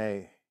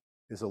DNA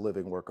is a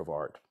living work of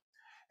art.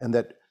 And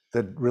that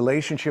the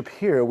relationship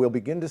here, we'll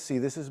begin to see,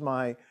 this is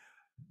my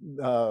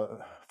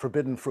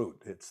forbidden fruit.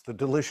 It's the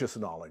delicious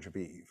knowledge of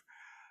Eve.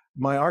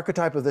 My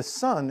archetype of the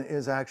sun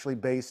is actually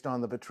based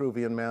on the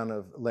Vitruvian Man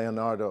of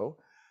Leonardo.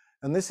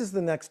 And this is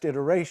the next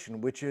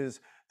iteration, which is,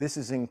 this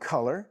is in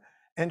color.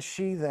 And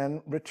she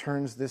then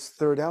returns this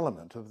third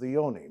element of the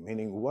yoni,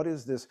 meaning what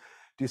is this?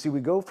 Do you see,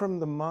 we go from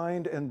the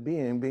mind and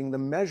being the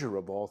measure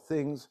of all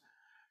things,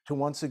 to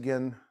once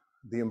again,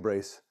 the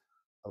embrace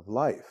of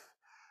life,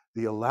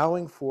 the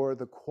allowing for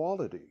the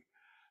quality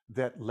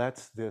that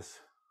lets this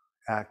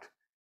act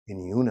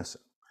in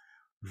unison.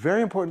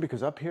 Very important,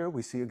 because up here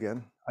we see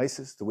again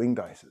Isis, the winged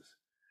Isis,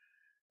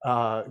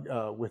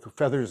 with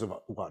feathers of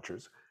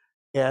watchers.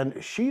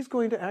 And she's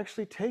going to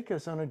actually take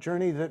us on a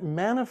journey that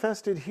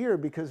manifested here,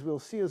 because we'll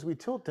see as we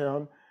tilt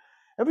down,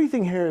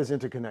 everything here is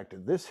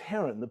interconnected. This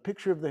heron, the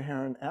picture of the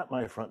heron at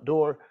my front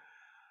door,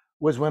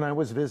 was when I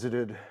was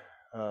visited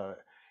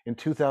in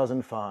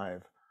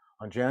 2005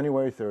 on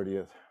January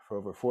 30th for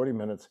over 40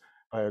 minutes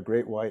by a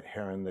great white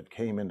heron that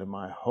came into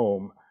my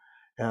home.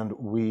 And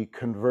we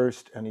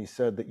conversed, and he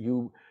said that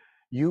you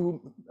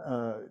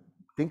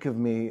think of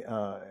me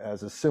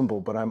as a symbol,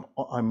 but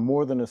I'm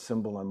more than a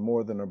symbol, I'm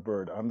more than a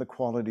bird. I'm the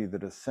quality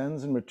that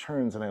ascends and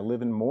returns, and I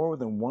live in more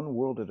than one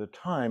world at a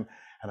time.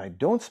 And I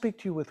don't speak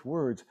to you with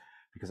words,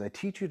 because I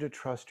teach you to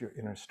trust your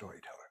inner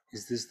storyteller.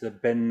 Is this the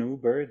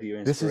Bennu bird, the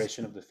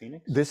inspiration of the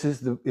phoenix? This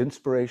is the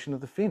inspiration of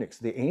the phoenix.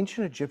 The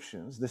ancient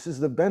Egyptians, this is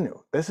the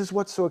Bennu. This is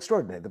what's so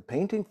extraordinary. The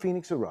painting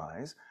Phoenix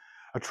Arise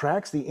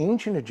attracts the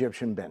ancient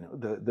Egyptian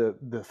Bennu,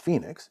 the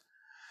phoenix,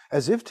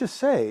 as if to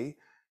say,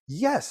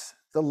 yes,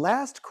 the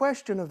last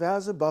question of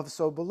as above,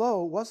 so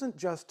below wasn't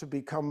just to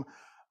become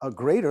a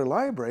greater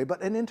library,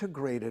 but an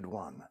integrated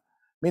one.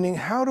 Meaning,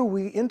 how do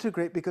we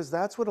integrate? Because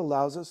that's what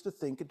allows us to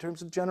think in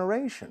terms of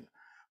generation.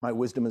 My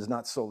wisdom is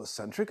not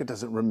solocentric. It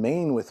doesn't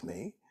remain with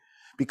me.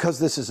 Because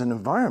this is an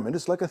environment,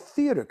 it's like a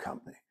theater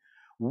company.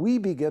 We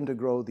begin to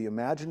grow the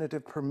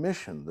imaginative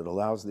permission that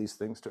allows these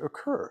things to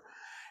occur.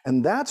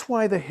 And that's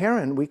why the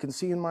heron we can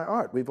see in my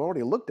art, we've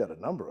already looked at a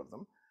number of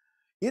them,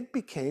 it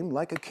became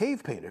like a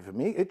cave painting for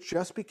me. It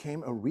just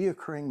became a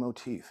reoccurring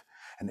motif.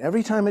 And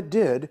every time it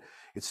did,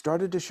 it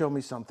started to show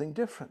me something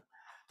different.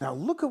 Now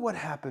look at what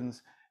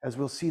happens as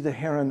we'll see the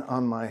heron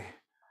on my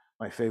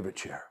favorite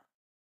chair.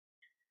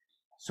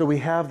 So we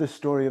have the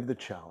story of the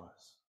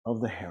chalice,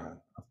 of the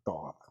heron, of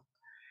Thoth.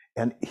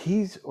 And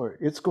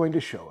it's going to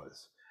show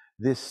us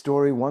this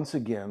story once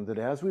again, that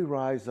as we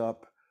rise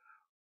up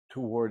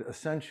toward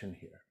ascension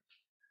here,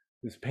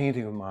 this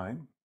painting of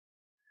mine,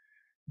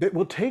 that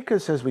will take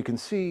us, as we can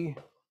see,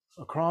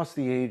 across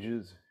the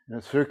ages in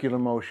a circular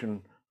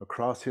motion,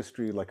 across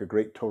history like a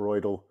great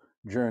toroidal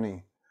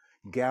journey,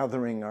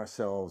 gathering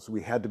ourselves.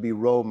 We had to be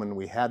Roman,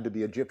 we had to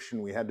be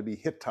Egyptian, we had to be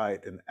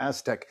Hittite and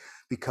Aztec,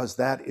 because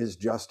that is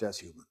just as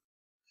human.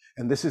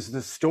 And this is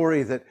the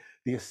story that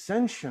the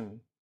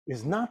ascension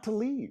is not to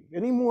leave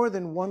any more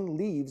than one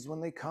leaves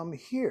when they come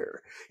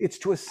here. It's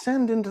to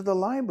ascend into the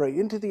library,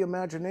 into the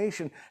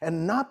imagination,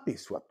 and not be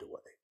swept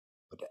away,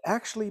 but to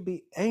actually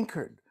be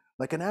anchored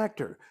like an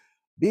actor,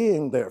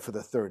 being there for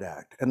the third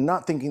act and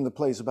not thinking the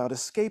play's about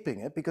escaping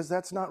it, because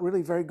that's not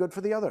really very good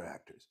for the other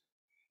actors.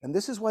 And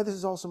this is why this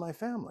is also my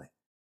family.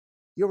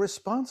 You're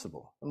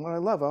responsible. And what I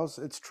love,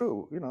 it's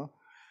true,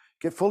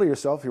 get full of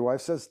yourself. Your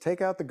wife says, take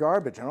out the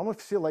garbage. I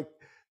almost feel like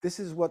this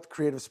is what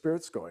creative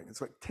spirit's going.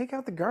 It's like, take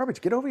out the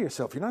garbage, get over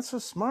yourself. You're not so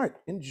smart,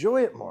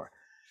 enjoy it more.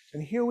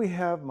 And here we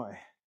have my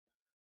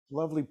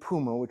lovely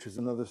Puma, which is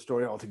another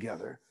story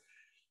altogether.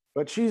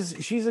 But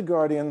she's a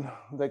guardian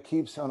that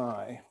keeps an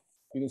eye.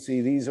 You can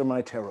see these are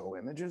my tarot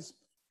images,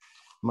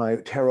 my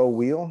tarot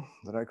wheel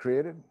that I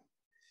created.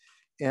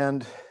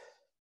 And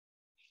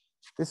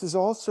this is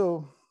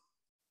also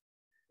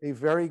a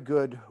very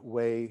good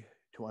way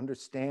to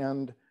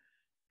understand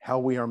how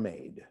we are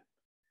made.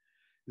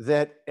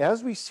 That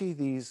as we see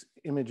these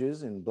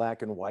images in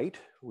black and white,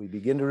 we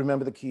begin to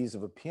remember the keys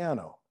of a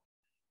piano.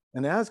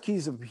 And as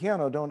keys of a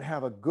piano don't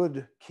have a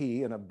good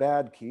key and a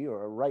bad key,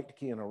 or a right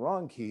key and a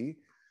wrong key,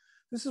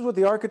 this is what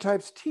the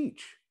archetypes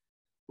teach.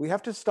 We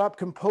have to stop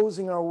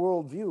composing our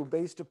worldview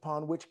based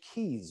upon which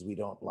keys we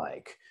don't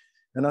like,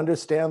 and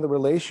understand the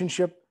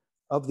relationship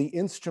of the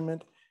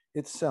instrument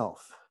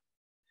itself.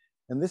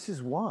 And this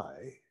is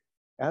why,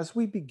 as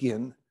we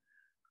begin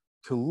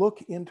to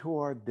look into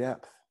our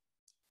depth,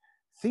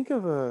 think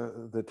of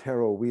the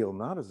tarot wheel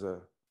not as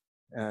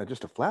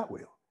just a flat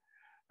wheel,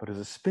 but as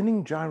a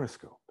spinning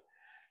gyroscope.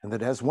 And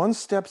that as one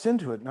steps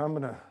into it, now I'm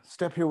going to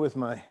step here with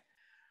my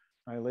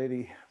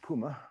lady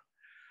Puma.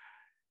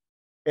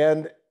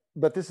 And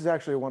but this is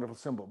actually a wonderful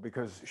symbol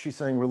because she's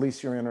saying,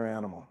 release your inner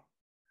animal.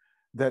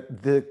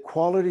 That the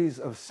qualities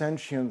of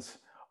sentience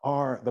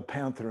are the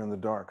panther in the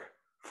dark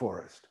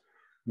forest,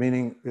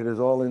 meaning it is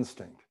all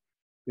instinct.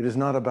 It is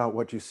not about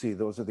what you see.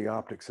 Those are the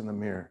optics in the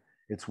mirror.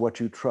 It's what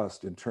you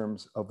trust in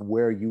terms of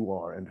where you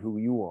are and who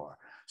you are.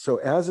 So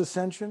as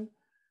ascension,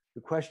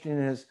 the question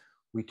is,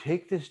 we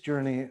take this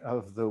journey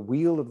of the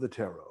wheel of the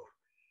tarot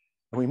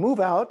and we move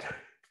out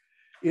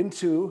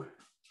into,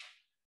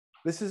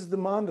 this is the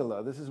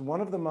mandala. This is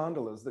one of the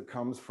mandalas that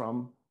comes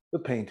from the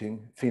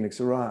painting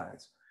Phoenix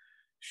Arise.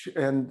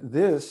 And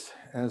this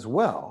as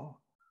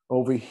well,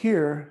 over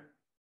here,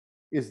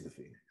 is the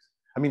Phoenix.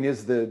 I mean,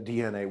 is the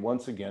DNA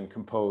once again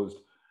composed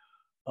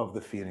of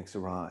the Phoenix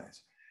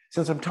Arise.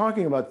 Since I'm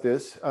talking about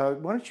this, why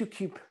don't you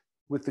keep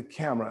with the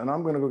camera, and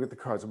I'm going to go get the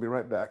cards. I'll be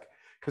right back,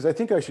 because I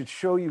think I should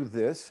show you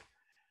this.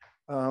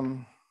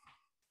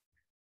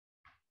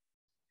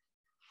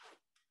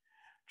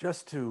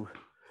 Just to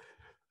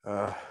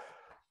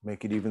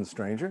make it even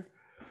stranger.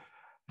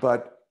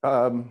 But,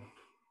 and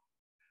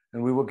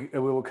we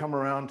will come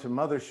around to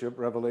Mothership,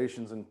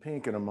 Revelations in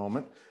Pink in a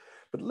moment.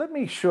 But let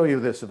me show you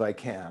this if I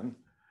can,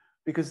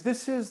 because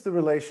this is the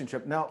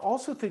relationship. Now,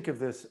 also think of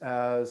this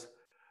as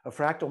a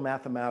fractal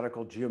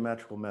mathematical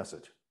geometrical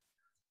message,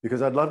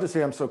 because I'd love to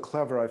say I'm so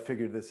clever I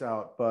figured this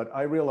out, but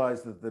I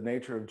realize that the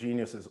nature of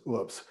genius is,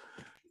 whoops,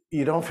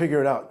 you don't figure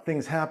it out.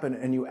 Things happen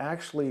and you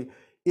actually,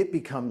 it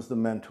becomes the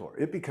mentor.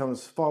 It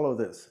becomes, follow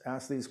this,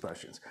 ask these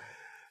questions.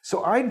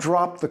 So I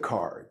dropped the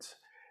cards,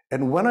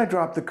 and when I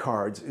dropped the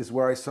cards is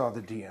where I saw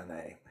the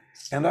DNA.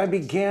 And I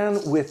began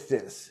with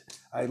this.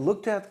 I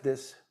looked at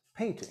this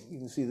painting. You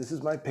can see this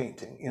is my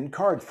painting in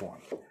card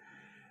form.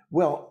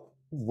 Well,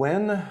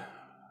 when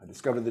I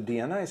discovered the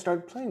DNA, I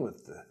started playing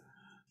with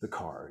the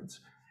cards.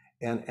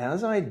 And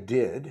as I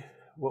did,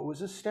 what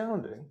was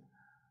astounding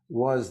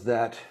was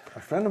that a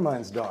friend of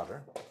mine's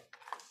daughter,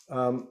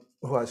 who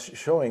I was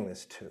showing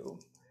this to,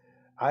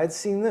 I had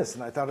seen this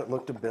and I thought it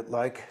looked a bit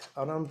like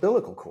an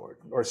umbilical cord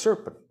or a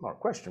serpent or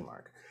question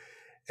mark.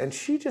 And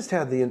she just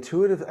had the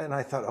intuitive, and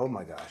I thought, oh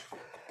my gosh,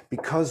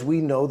 because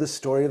we know the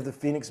story of the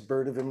phoenix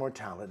bird of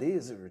immortality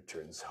as it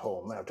returns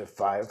home after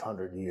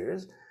 500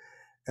 years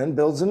and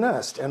builds a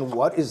nest. And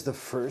what is the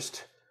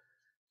first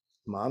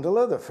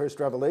mandala, the first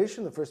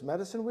revelation, the first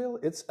medicine wheel?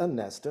 It's a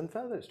nest and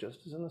feathers,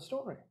 just as in the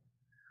story.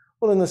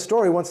 Well, in the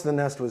story, once the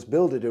nest was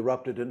built, it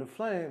erupted into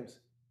flames.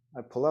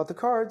 I pull out the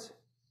cards,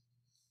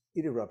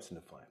 it erupts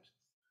into flames.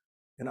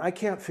 And I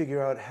can't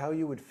figure out how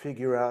you would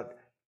figure out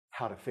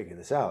how to figure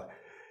this out.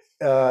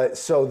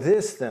 So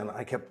this then,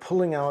 I kept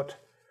pulling out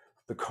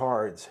the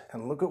cards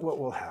and look at what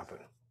will happen.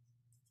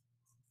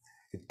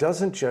 It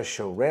doesn't just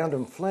show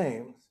random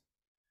flames,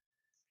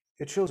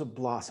 it shows a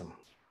blossom.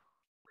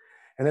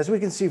 And as we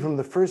can see from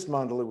the first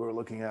mandala we were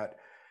looking at,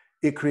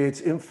 it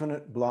creates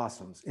infinite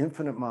blossoms,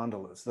 infinite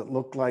mandalas that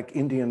look like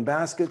Indian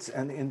baskets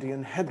and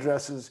Indian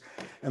headdresses.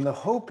 And the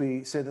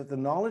Hopi say that the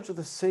knowledge of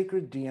the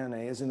sacred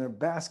DNA is in their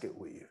basket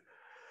weave.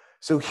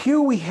 So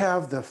here we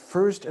have the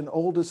first and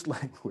oldest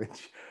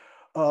language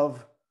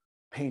of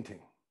painting,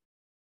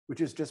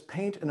 which is just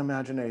paint and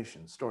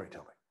imagination,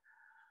 storytelling.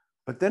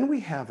 But then we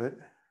have it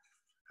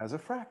as a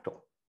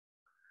fractal.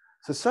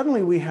 So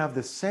suddenly we have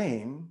the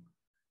same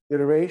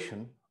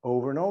iteration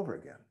over and over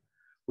again,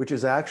 which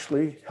is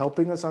actually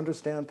helping us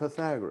understand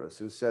Pythagoras,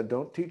 who said,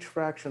 don't teach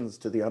fractions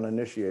to the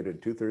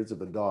uninitiated. 2/3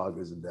 of a dog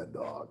is a dead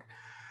dog.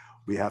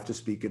 We have to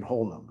speak in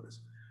whole numbers,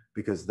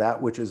 because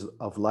that which is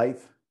of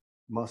life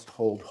must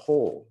hold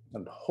whole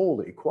and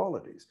holy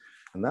qualities.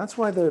 And that's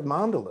why the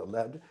mandala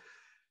led,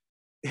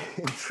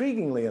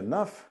 intriguingly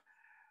enough,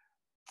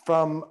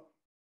 from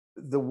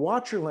the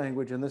Watcher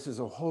language, and this is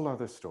a whole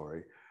other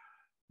story,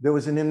 there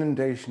was an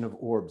inundation of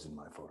orbs in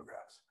my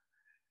photographs.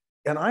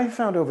 And I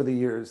found over the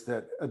years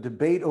that a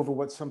debate over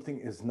what something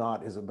is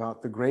not is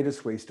about the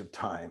greatest waste of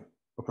time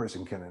a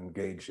person can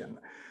engage in.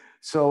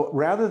 So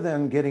rather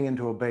than getting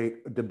into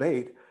a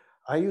debate,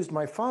 I used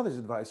my father's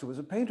advice, who was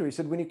a painter. He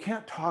said, when you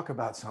can't talk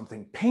about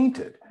something, paint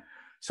it.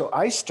 So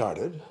I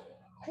started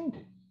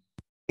painting.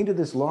 Painted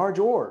this large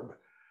orb,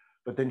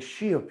 but then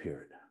she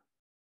appeared.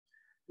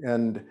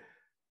 And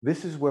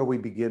this is where we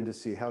begin to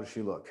see, how does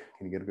she look?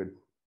 Can you get a good,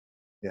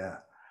 yeah.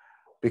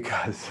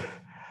 Because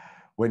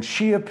when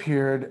she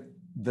appeared,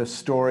 the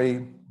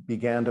story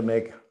began to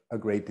make a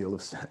great deal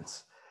of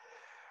sense,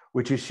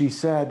 which is she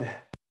said,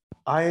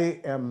 I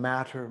am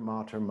matter,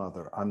 mater,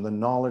 mother. I'm the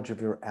knowledge of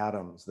your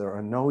atoms. There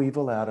are no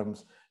evil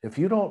atoms. If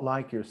you don't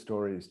like your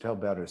stories, tell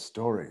better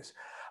stories.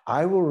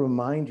 I will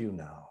remind you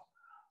now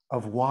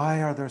of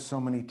why are there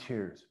so many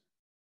tears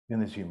in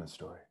this human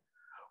story?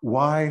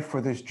 Why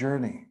for this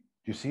journey?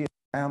 Do you see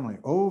a family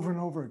over and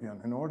over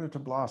again in order to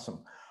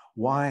blossom?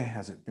 Why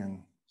has it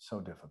been so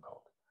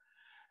difficult?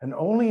 And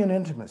only in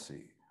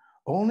intimacy,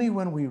 only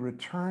when we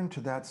return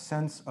to that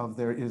sense of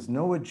there is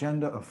no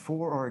agenda of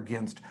for or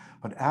against,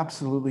 but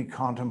absolutely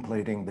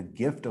contemplating the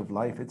gift of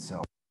life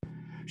itself.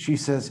 She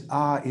says,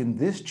 in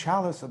this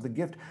chalice of the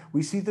gift,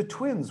 we see the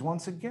twins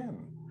once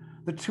again.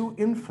 the two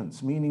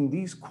infants, meaning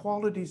these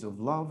qualities of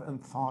love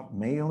and thought,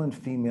 male and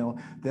female,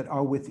 that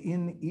are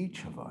within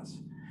each of us.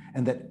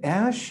 And that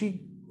as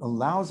she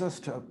allows us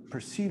to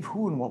perceive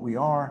who and what we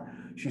are,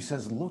 she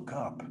says, look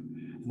up.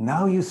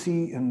 Now you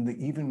see in the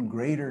even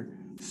greater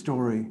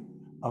story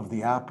of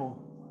the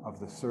apple, of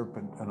the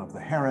serpent, and of the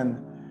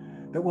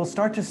heron, that we'll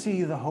start to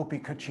see the Hopi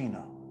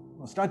Kachina.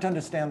 We'll start to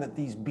understand that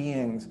these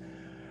beings,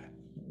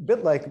 a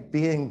bit like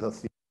being the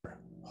theater,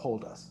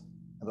 hold us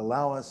and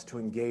allow us to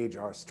engage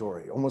our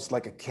story, almost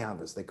like a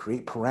canvas. They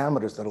create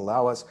parameters that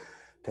allow us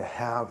to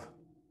have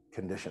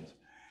conditions.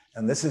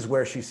 And this is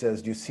where she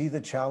says, do you see the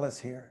chalice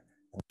here?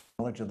 The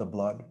knowledge of the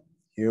blood.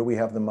 Here we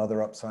have the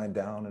mother upside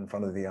down in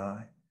front of the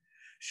eye.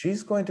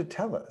 She's going to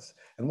tell us.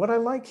 And what I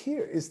like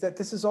here is that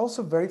this is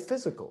also very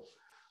physical.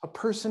 A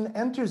person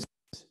enters,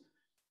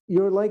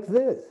 you're like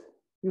this,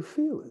 you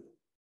feel it,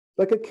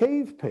 like a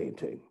cave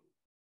painting.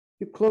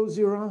 You close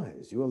your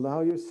eyes, you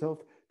allow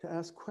yourself to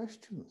ask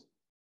questions.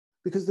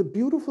 Because the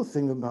beautiful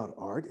thing about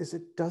art is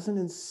it doesn't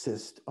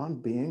insist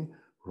on being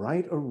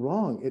right or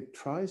wrong. It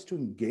tries to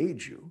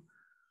engage you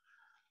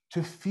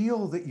to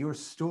feel that your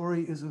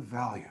story is of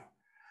value.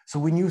 So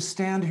when you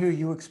stand here,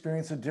 you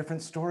experience a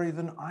different story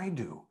than I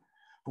do.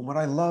 But what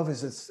I love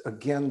is it's,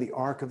 again, the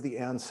arc of the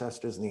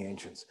ancestors and the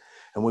ancients.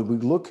 And when we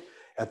look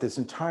at this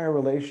entire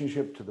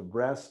relationship to the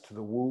breast, to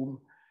the womb,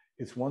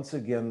 it's once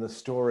again the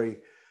story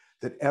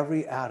that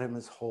every atom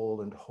is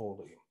whole and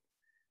holy.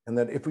 And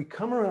that if we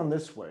come around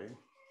this way,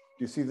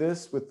 do you see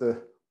this with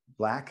the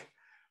black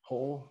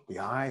hole, the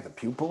eye, the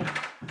pupil?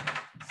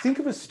 Think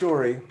of a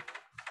story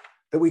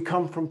that we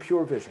come from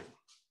pure vision.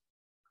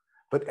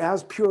 But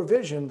as pure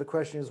vision, the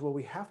question is, well,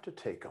 we have to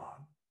take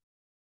on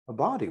a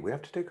body. We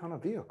have to take on a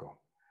vehicle.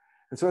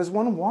 And so as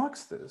one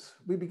walks this,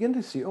 we begin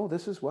to see, oh,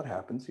 this is what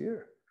happens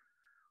here.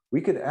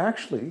 We could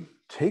actually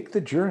take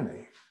the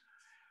journey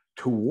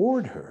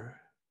toward her,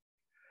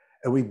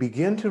 and we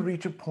begin to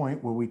reach a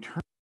point where we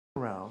turn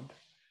around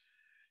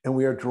and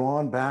we are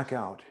drawn back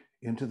out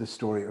into the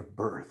story of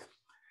birth.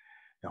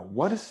 Now,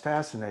 what is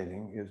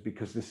fascinating is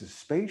because this is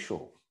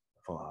spatial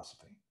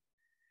philosophy,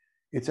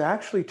 it's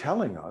actually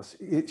telling us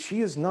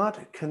she is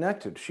not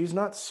connected. She's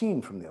not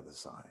seen from the other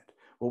side.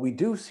 What we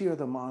do see are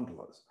the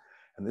mandalas.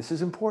 And this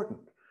is important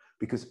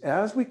because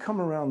as we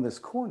come around this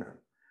corner,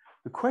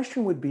 the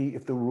question would be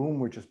if the room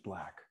were just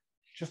black,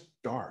 just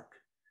dark.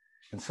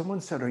 And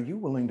someone said, are you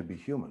willing to be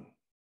human?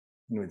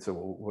 And we'd say,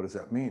 well, what does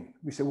that mean?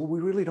 We say, well, we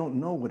really don't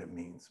know what it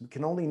means. We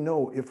can only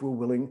know if we're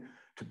willing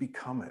to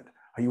become it.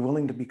 Are you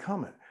willing to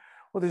become it?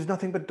 Well, there's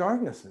nothing but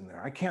darkness in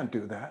there. I can't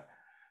do that.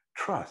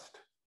 Trust.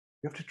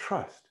 You have to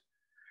trust.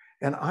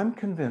 And I'm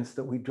convinced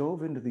that we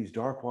dove into these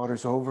dark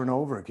waters over and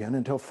over again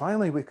until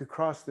finally we could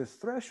cross this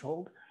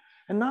threshold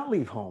and not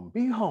leave home,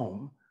 be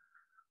home,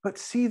 but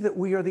see that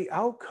we are the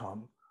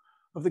outcome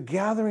of the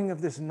gathering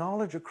of this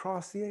knowledge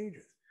across the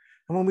ages.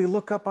 And when we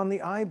look up on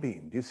the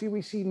I-beam, do you see,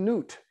 we see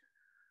Newt.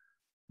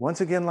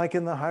 Once again, like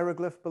in the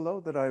hieroglyph below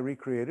that I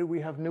recreated,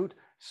 we have Newt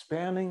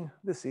spanning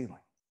the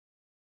ceiling.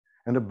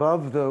 And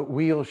above the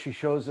wheel, she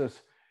shows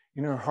us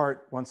in her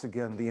heart, once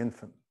again, the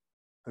infant,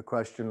 the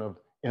question of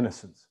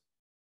innocence.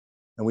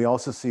 And we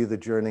also see the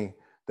journey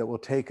that will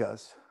take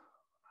us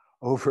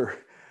over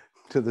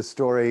to the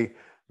story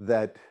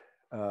that,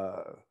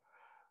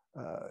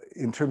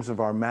 in terms of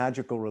our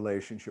magical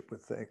relationship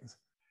with things,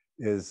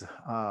 is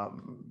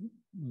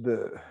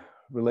the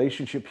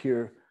relationship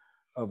here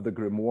of the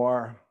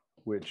grimoire,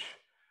 which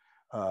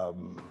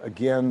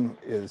again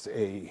is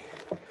a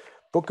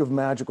book of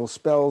magical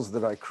spells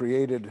that I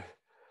created.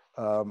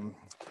 And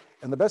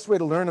the best way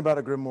to learn about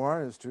a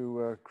grimoire is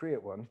to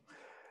create one.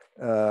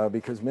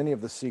 Because many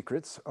of the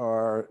secrets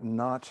are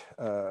not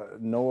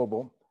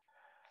knowable,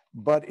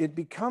 but it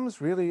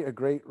becomes really a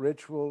great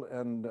ritual.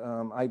 And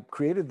I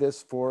created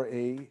this for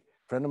a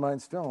friend of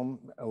mine's film,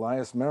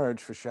 Elias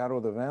Marriage for Shadow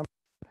of the Vampire,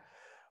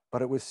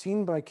 but it was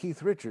seen by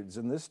Keith Richards,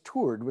 and this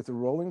toured with the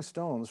Rolling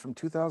Stones from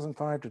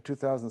 2005 to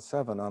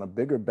 2007 on a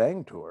bigger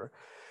bang tour.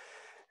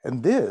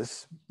 And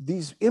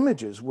these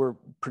images were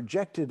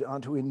projected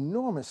onto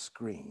enormous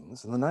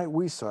screens. And the night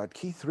we saw it,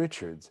 Keith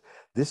Richards,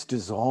 this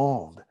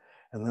dissolved.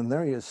 And then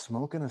there he is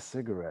smoking a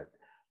cigarette,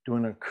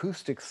 doing an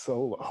acoustic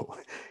solo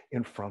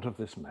in front of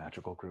this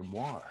magical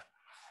grimoire.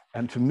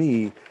 And to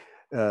me,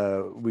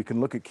 we can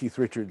look at Keith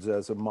Richards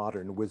as a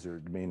modern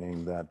wizard,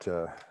 meaning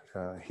that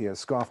he has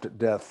scoffed at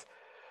death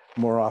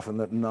more often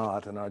than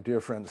not. And our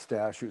dear friend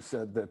Stash, who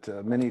said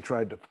that many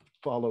tried to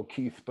follow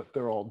Keith, but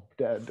they're all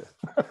dead.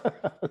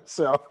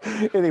 So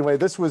anyway,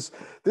 this was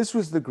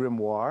the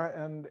grimoire.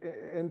 And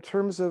in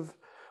terms of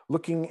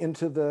looking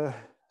into the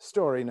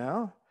story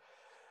now,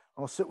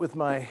 I'll sit with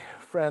my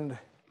friend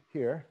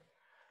here.